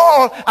 And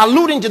Paul,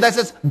 alluding to that,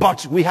 says,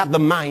 but we have the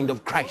mind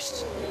of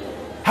Christ.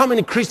 How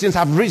many Christians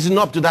have risen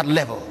up to that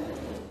level?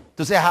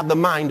 To say, I have the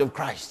mind of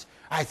Christ.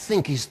 I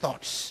think his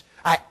thoughts.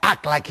 I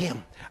act like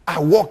him. I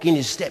walk in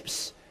his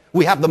steps.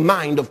 We have the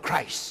mind of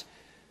Christ.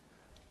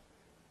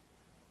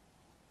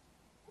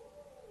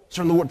 It's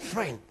from the word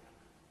friend.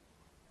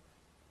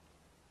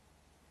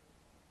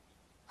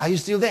 Are you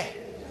still there?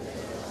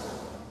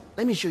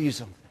 Let me show you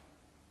something.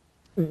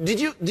 Did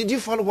you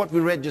follow what we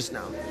read just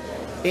now?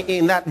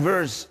 In that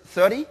verse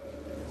 30?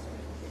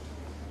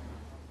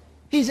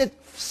 He said,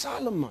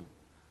 Solomon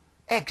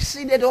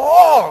exceeded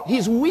all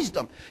his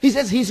wisdom. He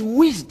says his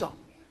wisdom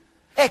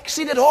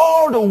exceeded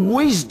all the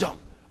wisdom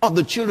of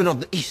the children of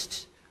the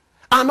East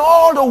and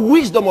all the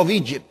wisdom of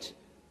Egypt.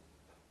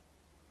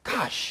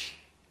 Gosh,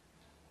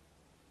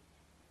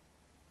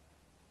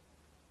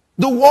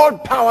 the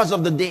world powers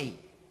of the day.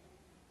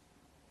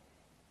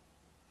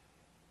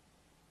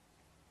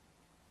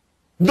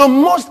 The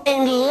most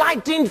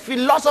enlightened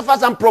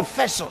philosophers and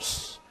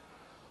professors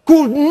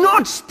could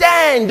not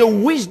stand the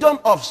wisdom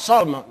of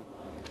Solomon.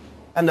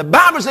 And the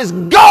Bible says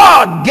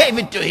God gave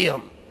it to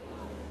him.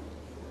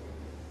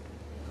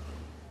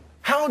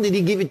 How did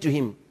he give it to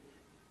him?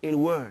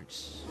 In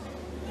words.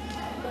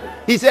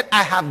 He said,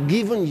 I have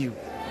given you.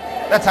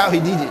 That's how he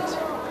did it.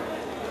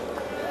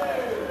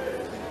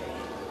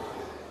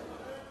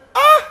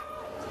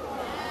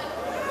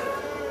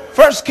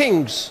 First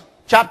Kings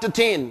chapter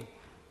 10.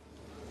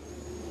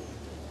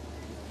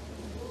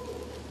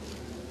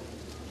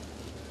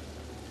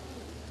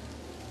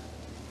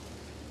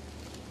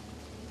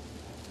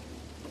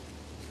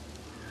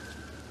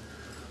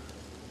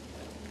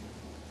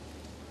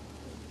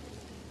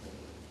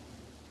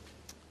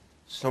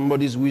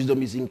 Somebody's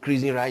wisdom is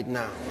increasing right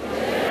now.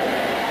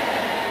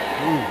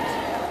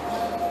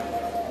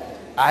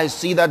 I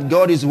see that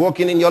God is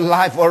working in your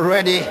life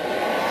already.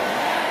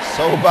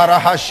 So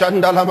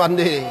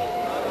barahashandalamande.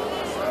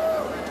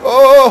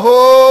 Oh.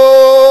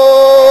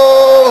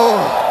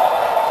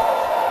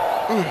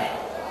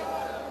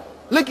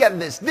 Look at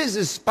this. This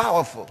is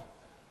powerful.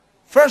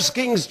 First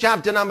Kings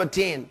chapter number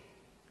 10,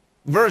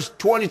 verse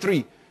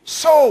 23.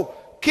 So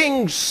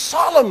King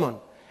Solomon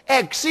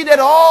exceeded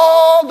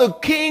all the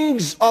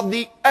kings of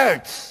the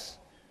earth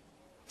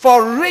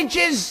for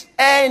riches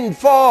and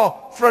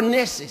for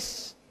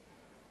furnaces.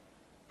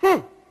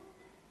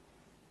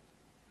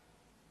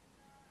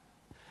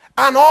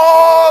 And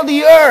all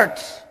the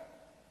earth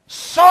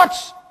sought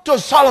to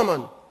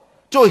Solomon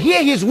to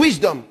hear his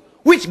wisdom,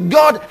 which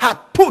God had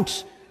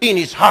put in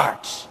his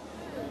heart.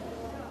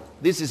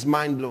 This is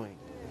mind-blowing.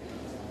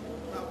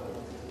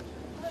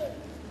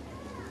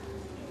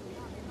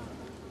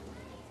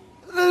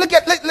 Look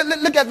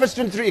at verse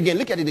 23 again.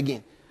 Look at it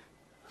again.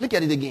 Look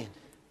at it again.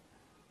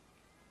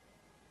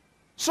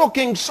 So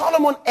King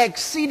Solomon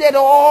exceeded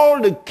all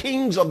the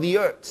kings of the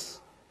earth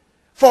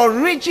for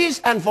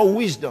riches and for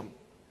wisdom.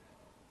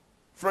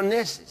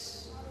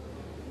 Phronesis.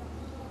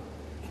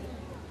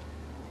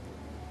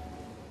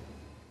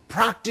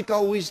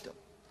 Practical wisdom.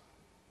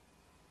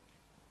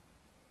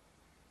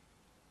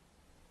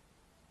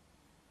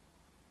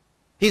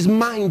 His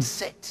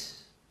mindset.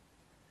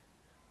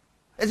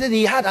 I said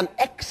he had an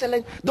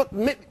excellent, let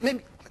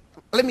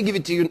me give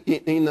it to you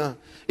in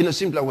a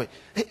simpler way.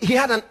 He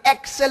had an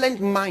excellent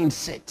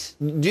mindset.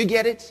 Do you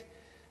get it?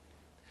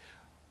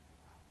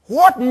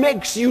 What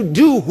makes you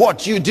do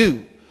what you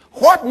do?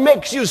 What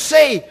makes you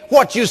say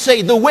what you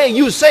say, the way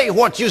you say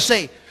what you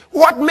say?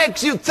 What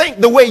makes you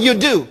think the way you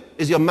do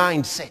is your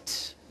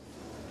mindset.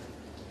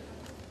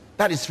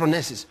 That is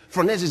phronesis.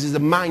 Phronesis is the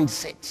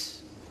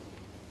mindset.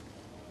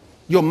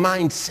 Your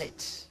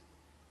mindset.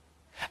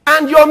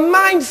 And your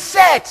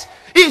mindset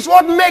is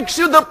what makes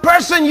you the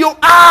person you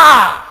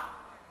are.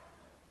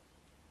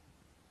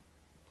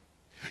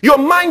 Your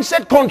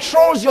mindset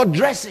controls your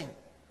dressing,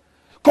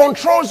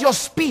 controls your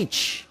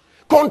speech,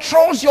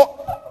 controls your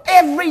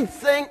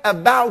everything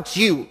about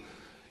you.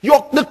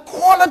 The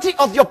quality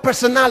of your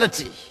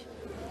personality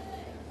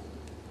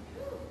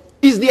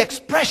is the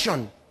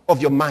expression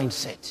of your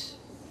mindset.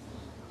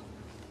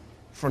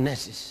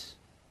 Phronesis.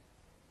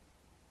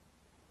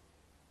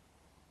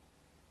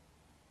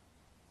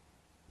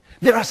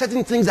 There are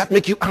certain things that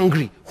make you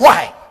angry.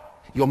 Why?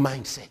 Your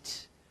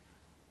mindset.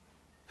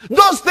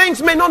 Those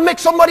things may not make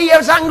somebody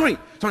else angry.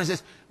 Somebody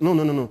says,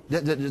 no.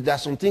 There are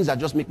some things that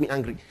just make me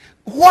angry.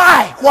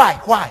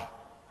 Why?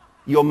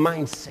 Your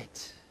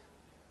mindset.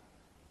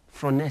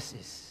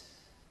 Phronesis.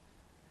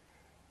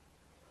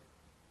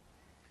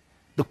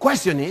 The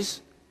question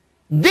is,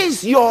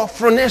 this your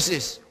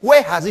phronesis,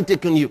 where has it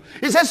taken you?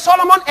 It says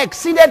Solomon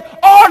exceeded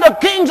all the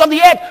kings of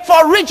the earth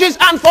for riches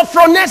and for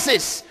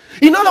phronesis.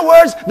 In other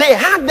words, they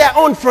had their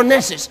own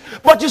phronesis.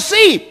 But you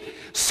see,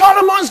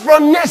 Solomon's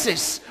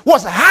phronesis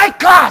was high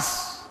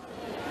class.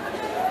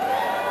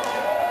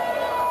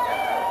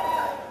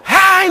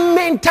 High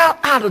mental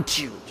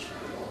attitude.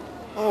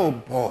 Oh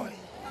boy.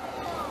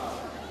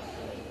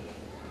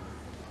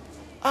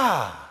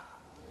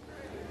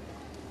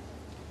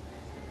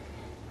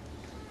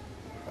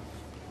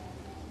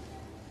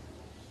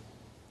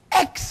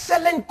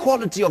 Excellent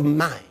quality of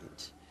mind.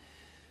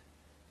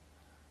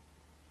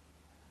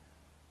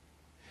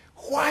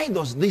 Why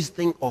does this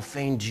thing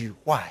offend you?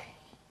 Why?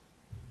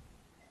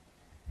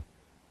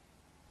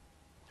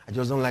 I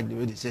just don't like the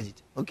way they said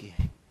it. Okay.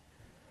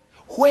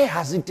 Where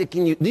has it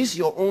taken you? This is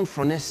your own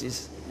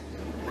phronesis.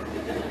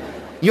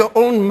 Your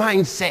own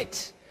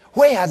mindset.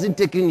 Where has it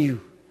taken you?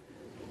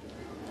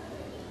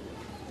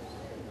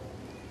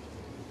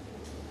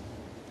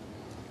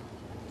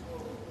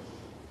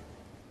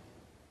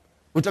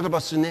 We talk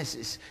about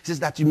phronesis. It says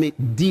that you may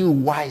deal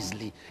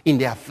wisely in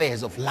the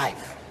affairs of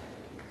life.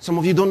 Some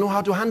of you don't know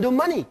how to handle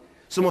money.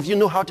 Some of you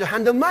know how to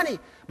handle money.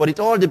 But it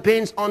all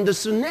depends on the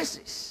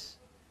phronesis.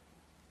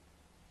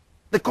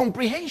 The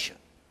comprehension.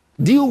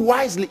 Deal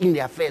wisely in the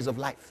affairs of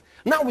life.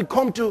 Now we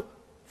come to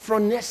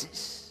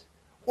phronesis.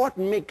 What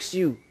makes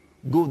you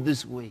go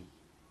this way?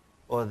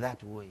 or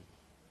that way.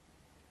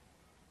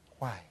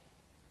 Why?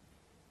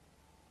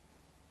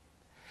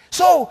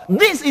 So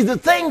this is the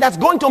thing that's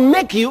going to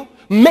make you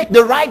make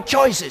the right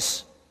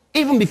choices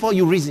even before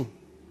you reason.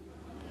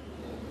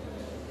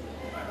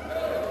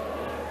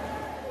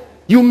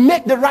 You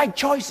make the right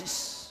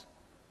choices.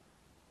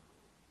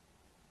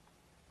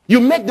 You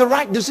make the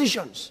right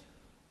decisions.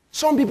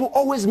 Some people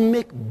always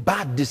make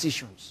bad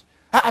decisions.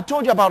 I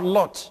told you about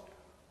Lot.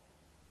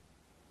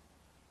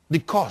 The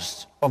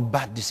cost of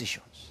bad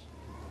decisions.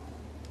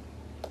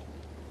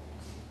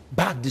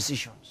 Bad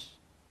decisions.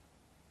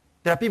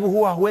 There are people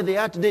who are where they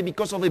are today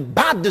because of a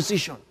bad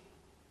decision.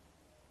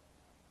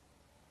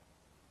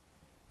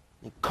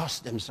 It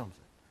cost them something.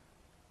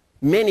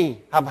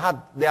 Many have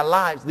had their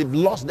lives, they've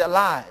lost their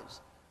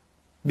lives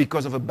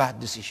because of a bad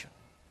decision.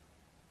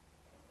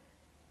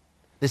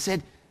 They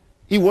said,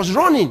 he was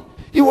running.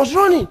 He was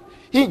running.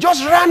 He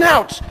just ran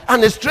out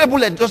and a stray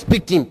bullet just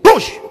picked him.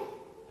 Push!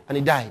 And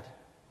he died.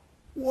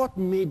 What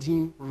made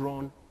him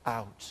run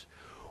out?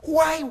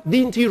 Why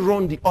didn't he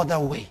run the other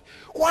way?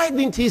 Why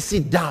didn't he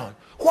sit down?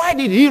 Why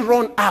did he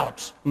run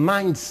out?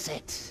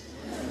 Mindset.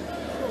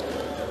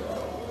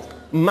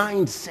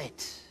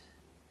 Mindset.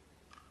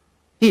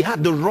 He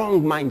had the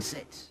wrong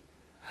mindset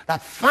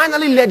that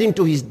finally led him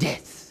to his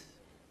death.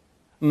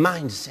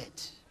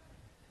 Mindset.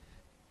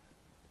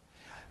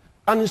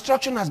 An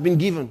instruction has been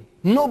given.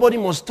 Nobody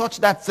must touch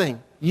that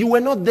thing. You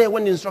were not there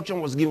when the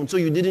instruction was given, so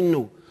you didn't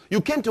know.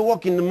 You came to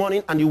work in the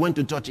morning and you went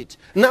to touch it.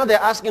 Now they're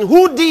asking,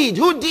 who did?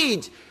 Who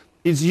did?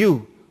 It's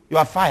you. You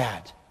are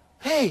fired.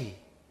 Hey,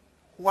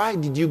 why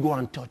did you go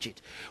and touch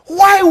it?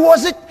 Why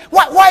was it?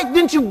 Why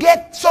didn't you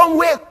get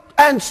somewhere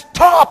and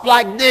stop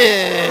like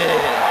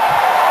this?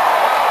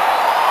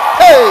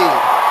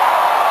 Hey.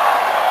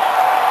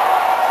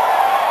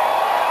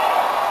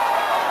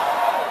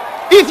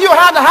 If you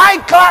had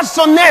high-class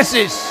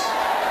sonnesis,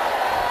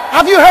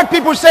 have you heard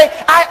people say,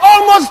 I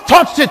almost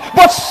touched it,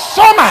 but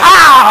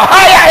somehow,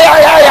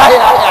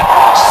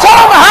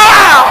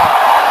 somehow,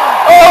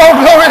 oh,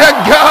 glory to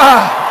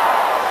God.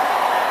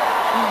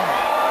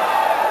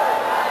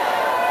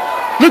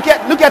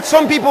 Look at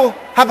some people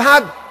have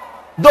had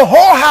the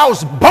whole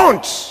house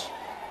burnt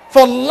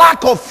for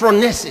lack of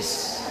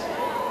phronesis.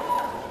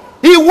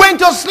 He went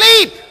to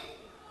sleep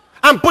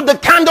and put the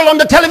candle on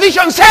the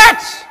television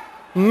set.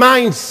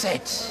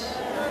 Mindset.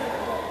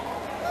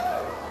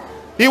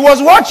 He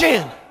was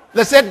watching.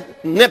 They said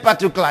NEPA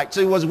took light,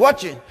 so he was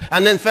watching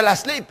and then fell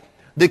asleep.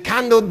 The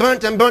candle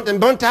burnt and burnt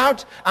and burnt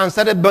out and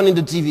started burning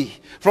the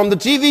TV. From the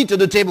TV to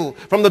the table,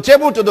 from the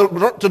table to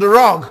the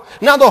rug.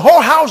 Now the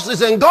whole house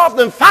is engulfed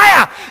in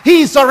fire.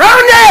 He's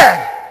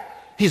surrounded.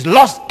 He's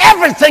lost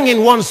everything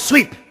in one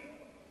sweep.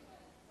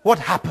 What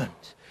happened?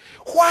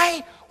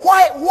 Why?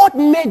 What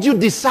made you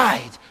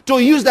decide to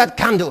use that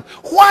candle?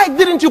 Why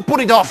didn't you put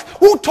it off?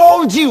 Who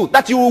told you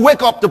that you will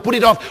wake up to put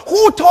it off?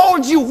 Who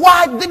told you?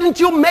 Why didn't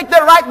you make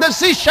the right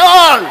decision?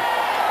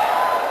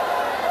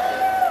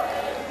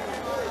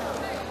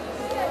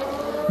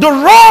 The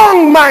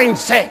wrong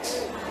mindset.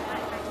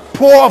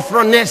 Poor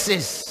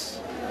phronesis.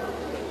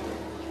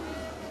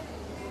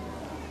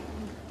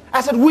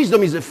 I said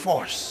wisdom is a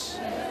force.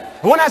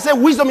 When I say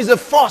wisdom is a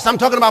force, I'm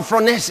talking about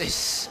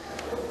phronesis.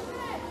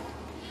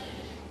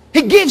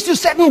 He gives you a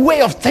certain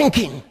way of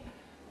thinking.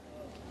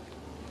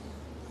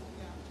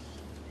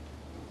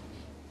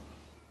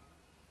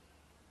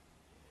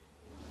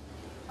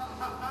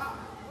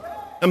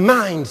 A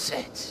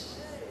mindset.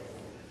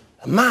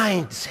 A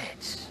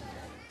mindset.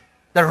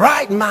 The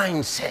right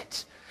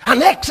mindset.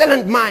 An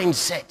excellent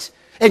mindset.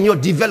 And you're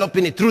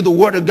developing it through the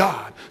Word of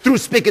God. Through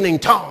speaking in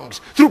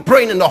tongues. Through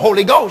praying in the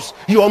Holy Ghost.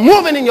 You are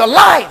moving in your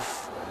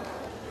life.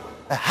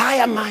 A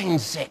higher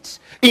mindset.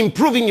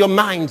 Improving your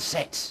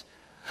mindset.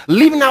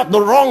 Leaving out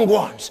the wrong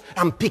ones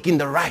and picking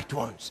the right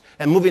ones.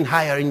 And moving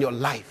higher in your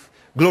life.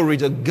 Glory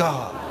to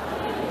God.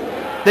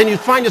 Then you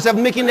find yourself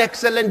making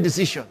excellent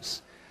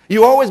decisions.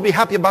 You always be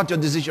happy about your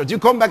decisions. You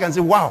come back and say,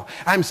 wow,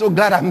 I'm so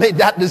glad I made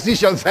that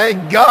decision.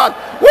 Thank God.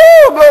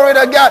 Woo, glory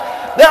to God.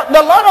 There are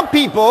a lot of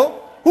people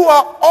who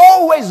are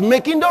always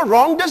making the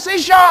wrong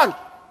decision.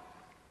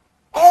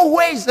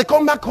 Always. They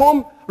come back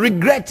home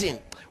regretting.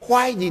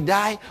 Why did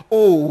I?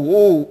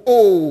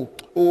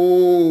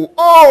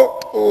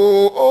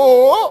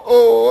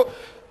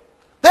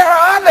 There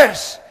are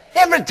others.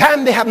 Every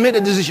time they have made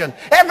a decision,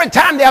 every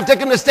time they have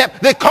taken a step,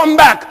 they come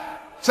back.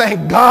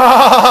 Thank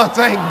God.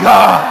 Thank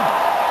God.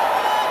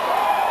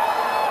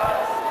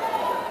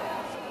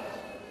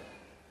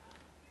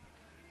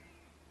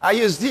 Are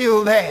you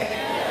still there?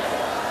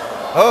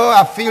 Oh,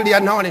 I feel the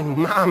anointing.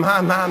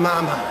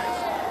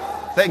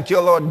 My. Thank you,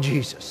 Lord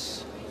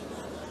Jesus.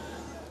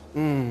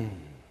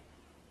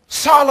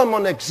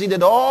 Solomon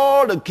exceeded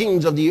all the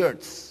kings of the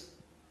earth.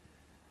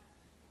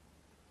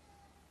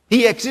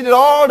 He exceeded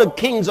all the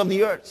kings of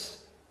the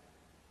earth.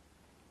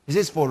 He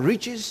says for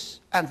riches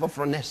and for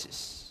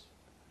phronesis.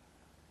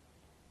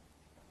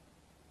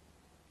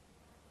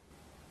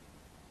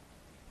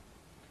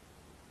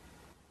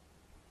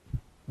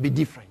 Be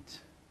different.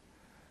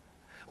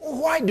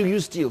 Why do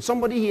you steal?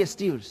 Somebody here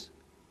steals.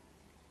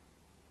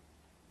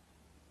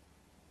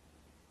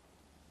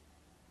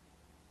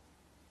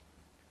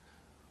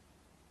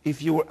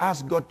 If you will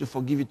ask God to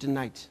forgive you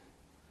tonight,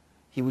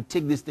 he will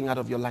take this thing out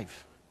of your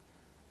life.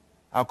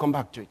 I'll come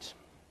back to it.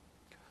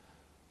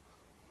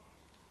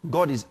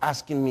 God is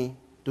asking me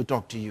to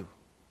talk to you.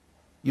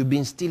 You've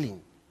been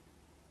stealing.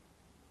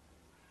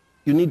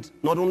 You need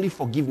not only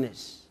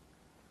forgiveness,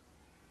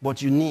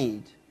 but you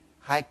need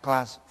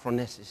high-class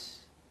phronesis.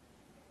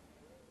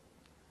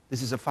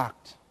 This is a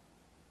fact.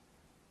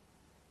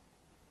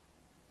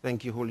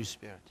 Thank you, Holy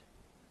Spirit.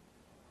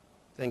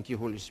 Thank you,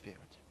 Holy Spirit.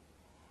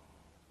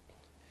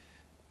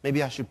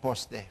 Maybe I should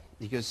pause there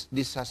because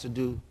this has to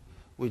do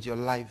with your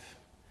life.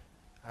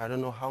 I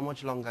don't know how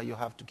much longer you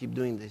have to keep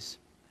doing this.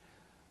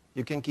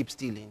 You can keep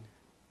stealing.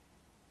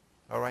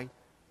 All right?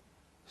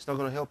 It's not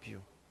going to help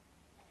you.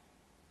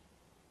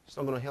 It's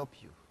not going to help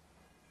you.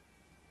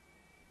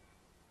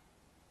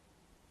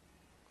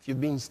 If you've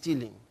been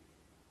stealing,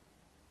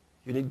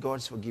 you need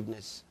God's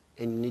forgiveness,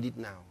 and you need it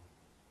now.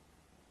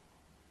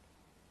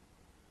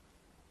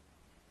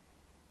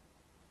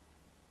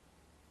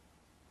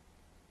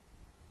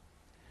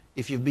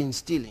 If you've been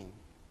stealing,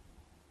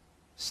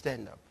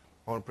 stand up.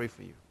 I want to pray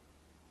for you.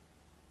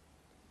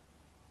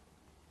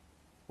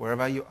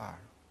 Wherever you are,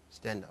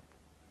 stand up.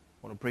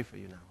 I want to pray for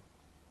you now.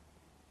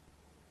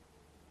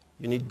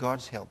 You need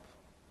God's help,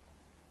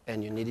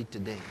 and you need it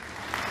today.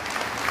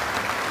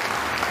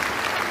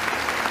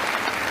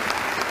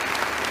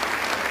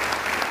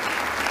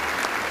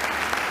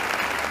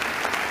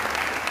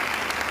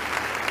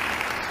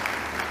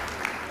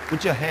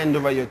 Put your hand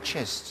over your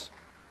chest.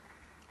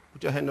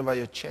 Put your hand over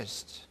your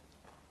chest.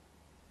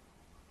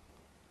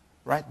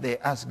 Right there,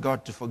 ask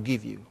God to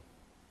forgive you.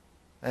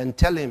 And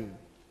tell him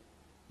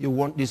you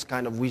want this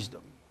kind of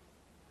wisdom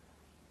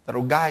that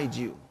will guide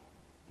you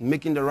in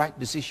making the right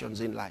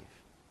decisions in life.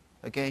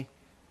 Okay?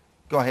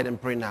 Go ahead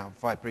and pray now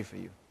before I pray for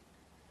you.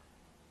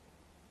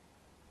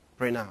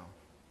 Pray now.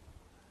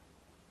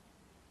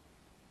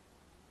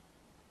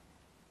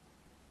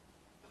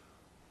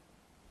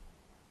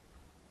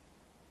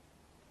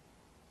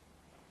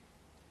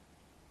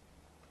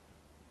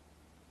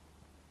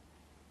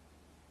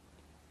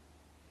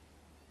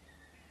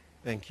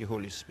 Thank you,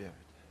 Holy Spirit.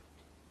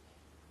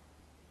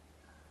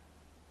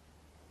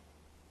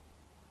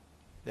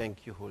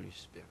 Thank you, Holy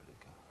Spirit of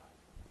God.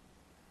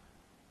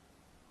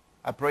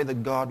 I pray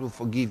that God will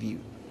forgive you.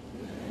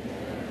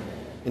 Amen.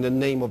 In the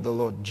name of the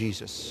Lord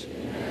Jesus.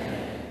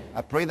 Amen.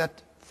 I pray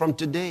that from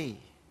today,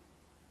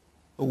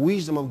 the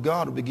wisdom of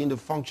God will begin to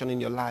function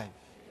in your life.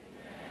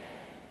 Amen.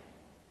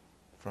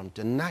 From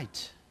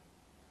tonight,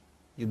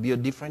 you'll be a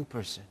different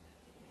person.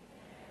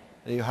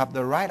 And you have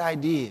the right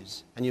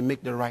ideas and you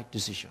make the right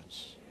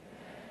decisions.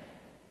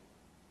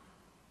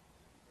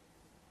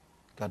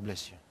 God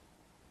bless you.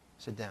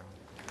 Sit down.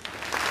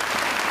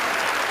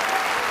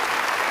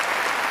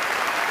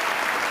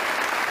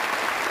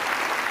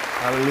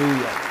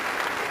 Hallelujah.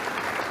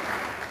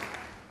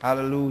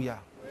 Hallelujah.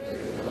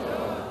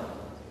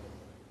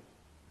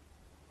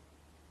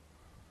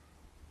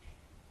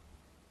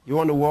 You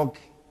want to walk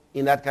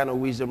in that kind of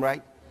wisdom,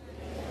 right?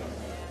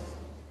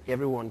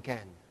 Everyone can.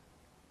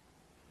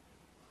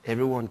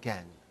 Everyone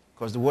can,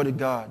 because the Word of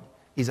God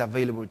is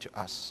available to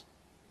us.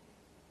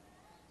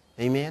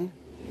 Amen?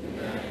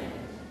 Amen?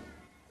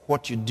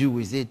 What you do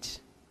with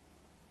it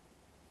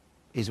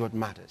is what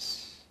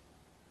matters.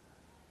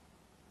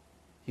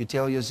 You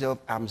tell yourself,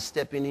 I'm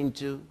stepping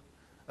into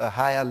a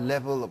higher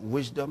level of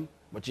wisdom,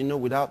 but you know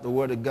without the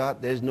Word of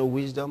God, there's no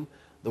wisdom.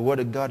 The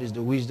Word of God is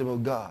the wisdom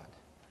of God.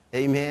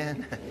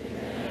 Amen?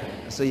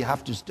 Amen. So you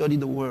have to study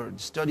the Word.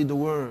 Study the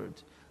Word.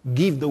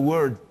 Give the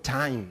Word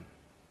time.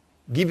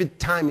 Give it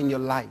time in your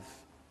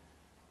life.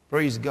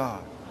 Praise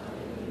God.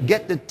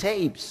 Get the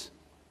tapes.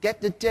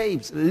 Get the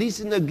tapes.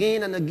 Listen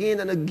again and again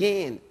and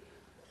again.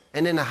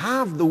 And then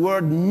have the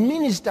Word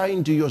minister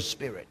into your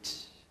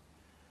spirit.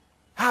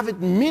 Have it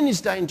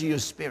minister into your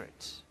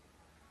spirit.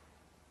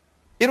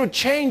 It'll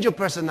change your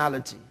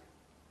personality.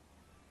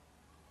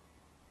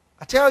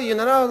 I tell you, in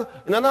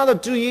another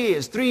 2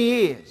 years, 3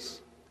 years,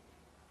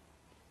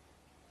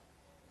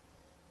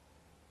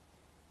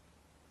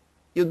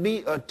 you'll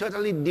be a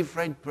totally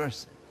different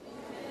person.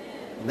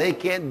 They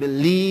can't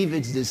believe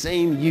it's the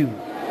same you.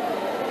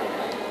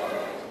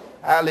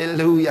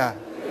 Hallelujah.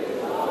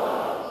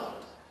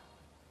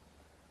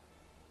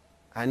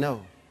 I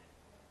know.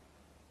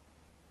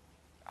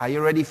 Are you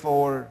ready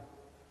for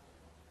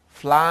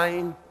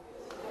flying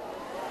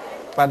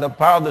by the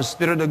power of the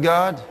Spirit of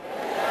God?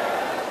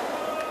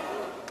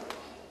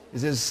 It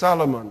says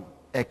Solomon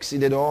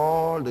exceeded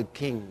all the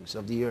kings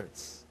of the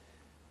earth.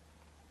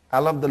 I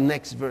love the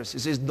next verse.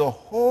 It says, the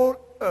whole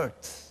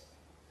earth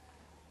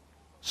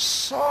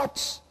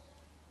sought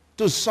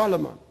to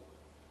Solomon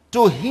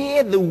to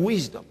hear the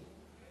wisdom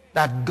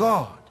that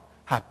God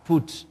had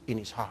put in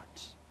his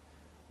heart.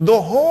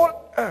 The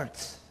whole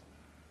earth.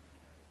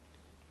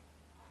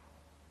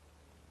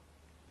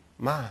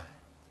 My,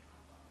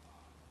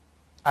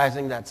 I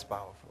think that's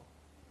powerful.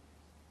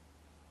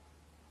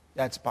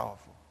 That's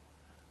powerful.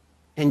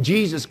 And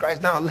Jesus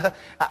Christ, now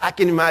I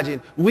can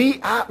imagine,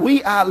 we are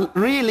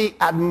really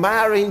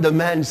admiring the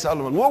man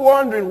Solomon. We're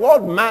wondering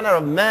what manner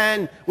of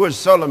man was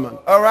Solomon,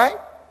 all right?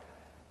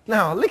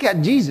 Now, look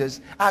at Jesus.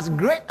 As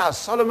great as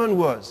Solomon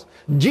was,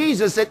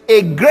 Jesus said,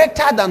 a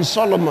greater than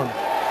Solomon.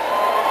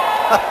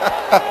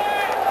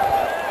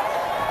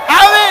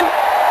 I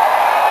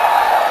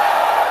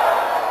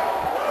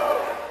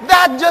mean,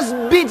 that just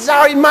beats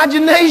our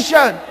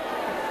imagination.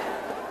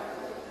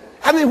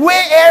 I mean,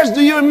 where else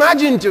do you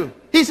imagine to?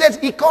 He says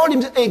he called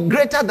him a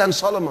greater than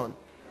Solomon.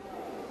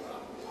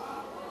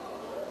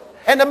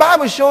 And the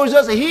Bible shows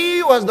us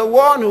he was the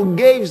one who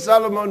gave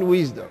Solomon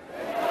wisdom.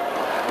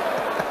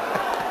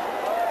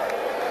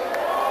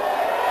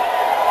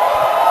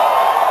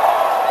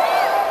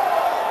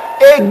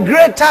 A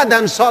greater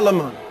than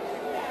Solomon.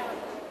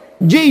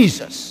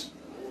 Jesus.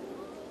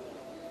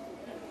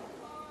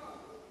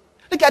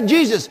 Look at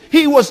Jesus.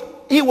 He was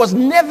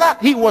never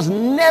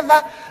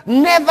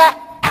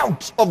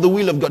out of the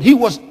will of God. He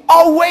was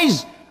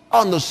always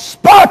on the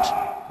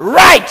spot,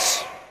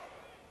 right.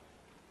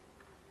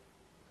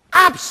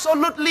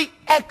 Absolutely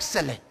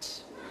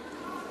excellent.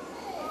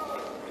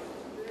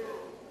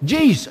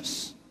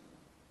 Jesus.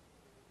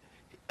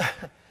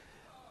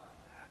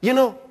 You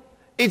know,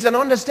 it's an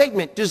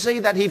understatement to say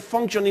that he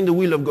functioned in the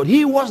will of God.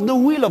 He was the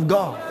will of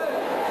God.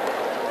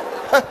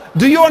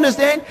 Do you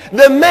understand?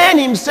 The man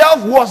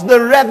himself was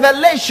the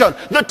revelation,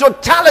 the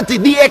totality,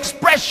 the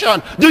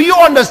expression. Do you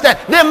understand?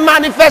 The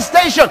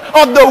manifestation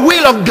of the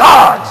will of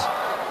God.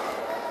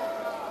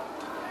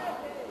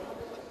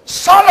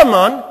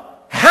 Solomon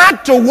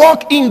had to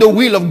walk in the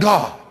will of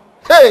God.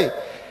 Hey,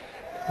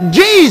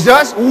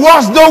 Jesus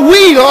was the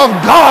will of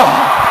God.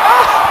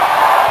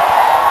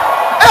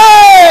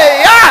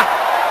 Hey, yeah.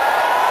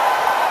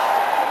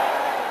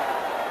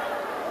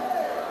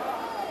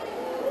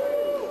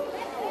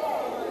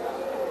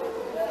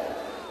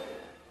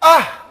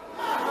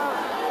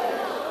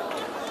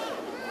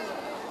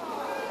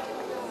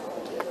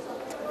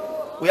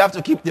 We have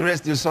to keep the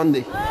rest till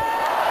Sunday.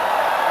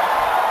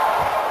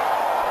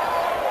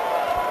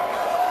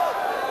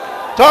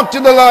 Talk to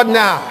the Lord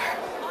now.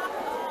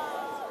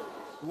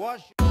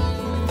 Wash.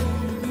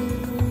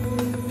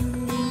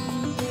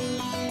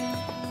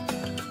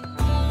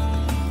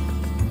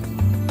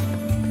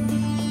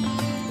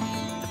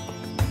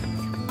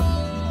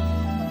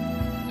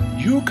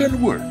 You can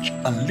watch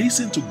and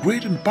listen to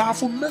great and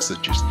powerful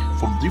messages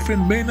from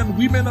different men and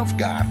women of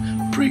God,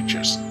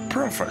 preachers,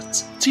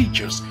 prophets,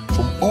 teachers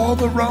from all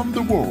around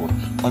the world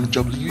on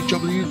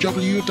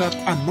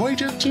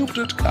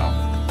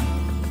www.anointedtube.com.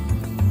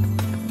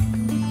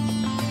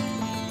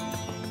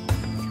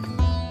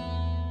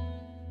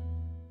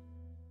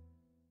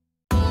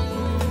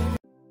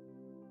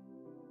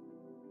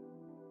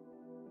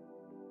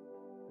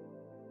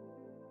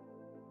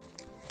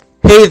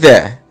 Hey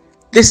there,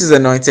 this is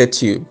Anointed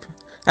Tube.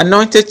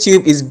 Anointed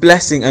Tube is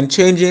blessing and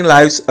changing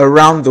lives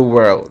around the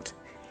world.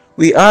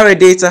 We are a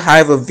data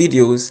hive of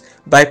videos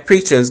by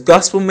preachers,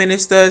 gospel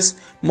ministers,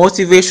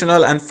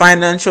 motivational and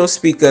financial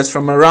speakers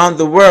from around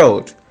the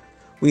world.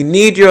 We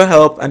need your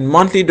help and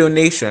monthly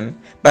donation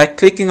by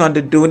clicking on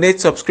the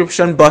donate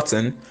subscription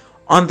button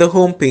on the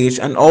homepage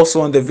and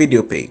also on the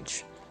video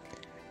page.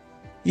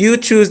 You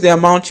choose the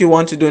amount you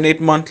want to donate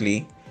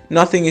monthly.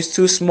 Nothing is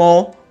too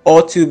small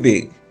or too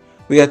big.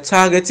 We are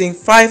targeting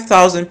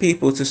 5,000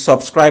 people to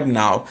subscribe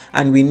now,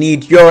 and we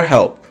need your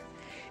help.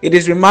 It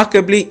is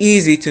remarkably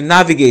easy to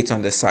navigate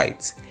on the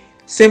site.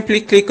 Simply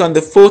click on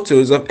the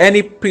photos of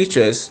any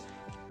preachers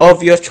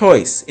of your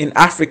choice in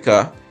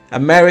Africa,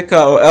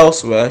 America or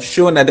elsewhere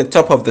shown at the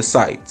top of the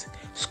site.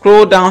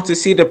 Scroll down to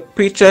see the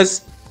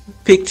preachers'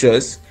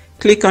 pictures.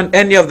 Click on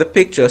any of the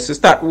pictures to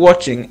start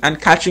watching and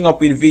catching up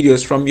with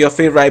videos from your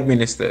favorite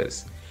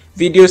ministers.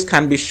 Videos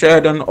can be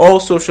shared on all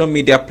social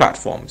media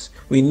platforms.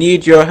 We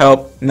need your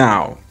help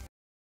now.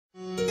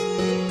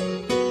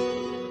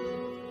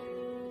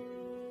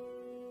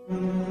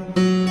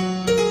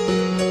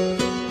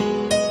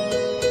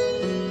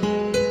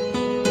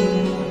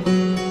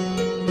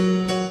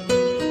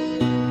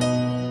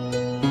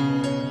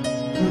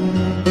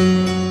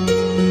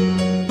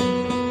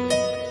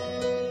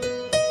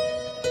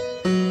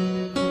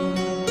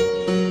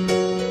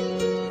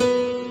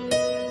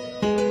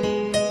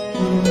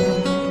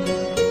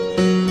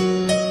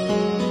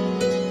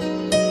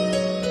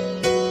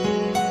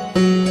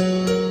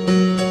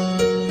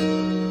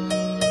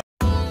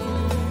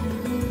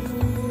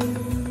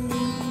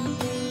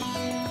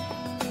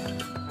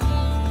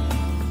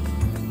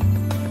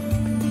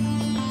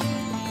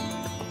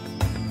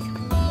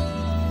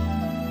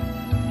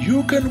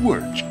 You can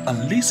watch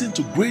and listen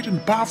to great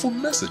and powerful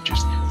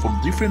messages from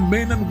different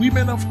men and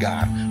women of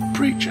God,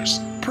 preachers,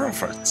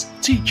 prophets,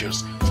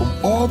 teachers from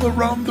all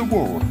around the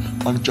world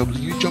on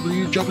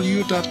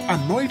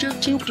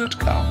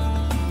www.anointedtube.com.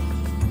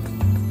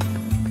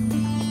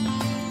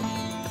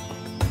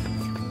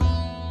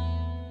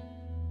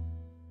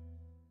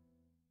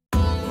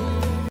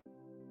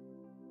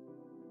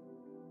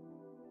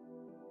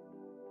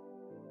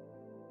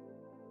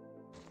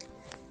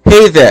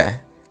 Hey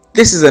there,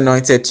 This is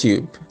Anointed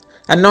Tube.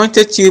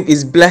 Anointed Tube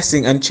is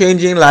blessing and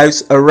changing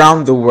lives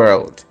around the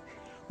world.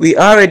 We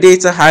are a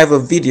data hive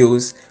of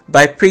videos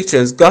by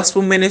preachers,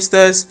 gospel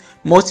ministers,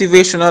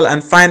 motivational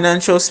and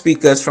financial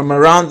speakers from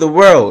around the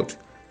world.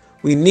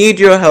 We need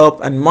your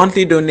help and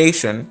monthly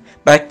donation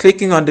by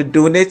clicking on the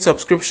donate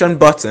subscription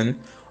button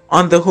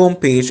on the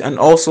homepage and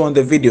also on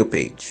the video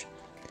page.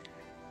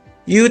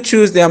 You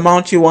choose the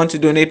amount you want to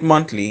donate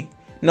monthly.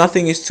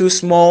 Nothing is too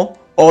small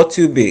or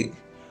too big.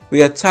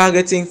 We are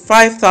targeting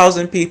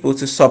 5,000 people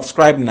to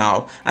subscribe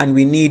now, and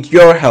we need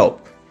your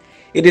help.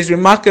 It is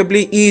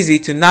remarkably easy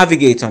to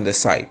navigate on the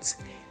site.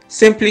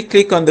 Simply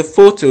click on the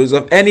photos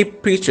of any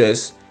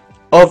preachers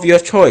of your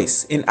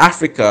choice in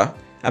Africa,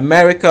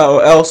 America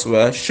or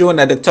elsewhere shown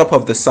at the top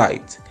of the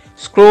site.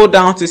 Scroll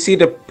down to see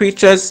the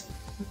preachers'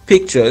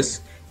 pictures.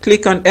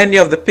 Click on any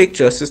of the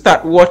pictures to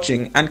start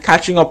watching and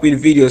catching up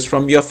with videos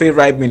from your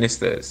favorite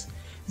ministers.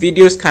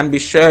 Videos can be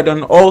shared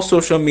on all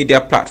social media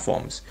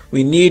platforms.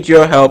 We need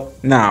your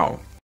help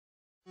now.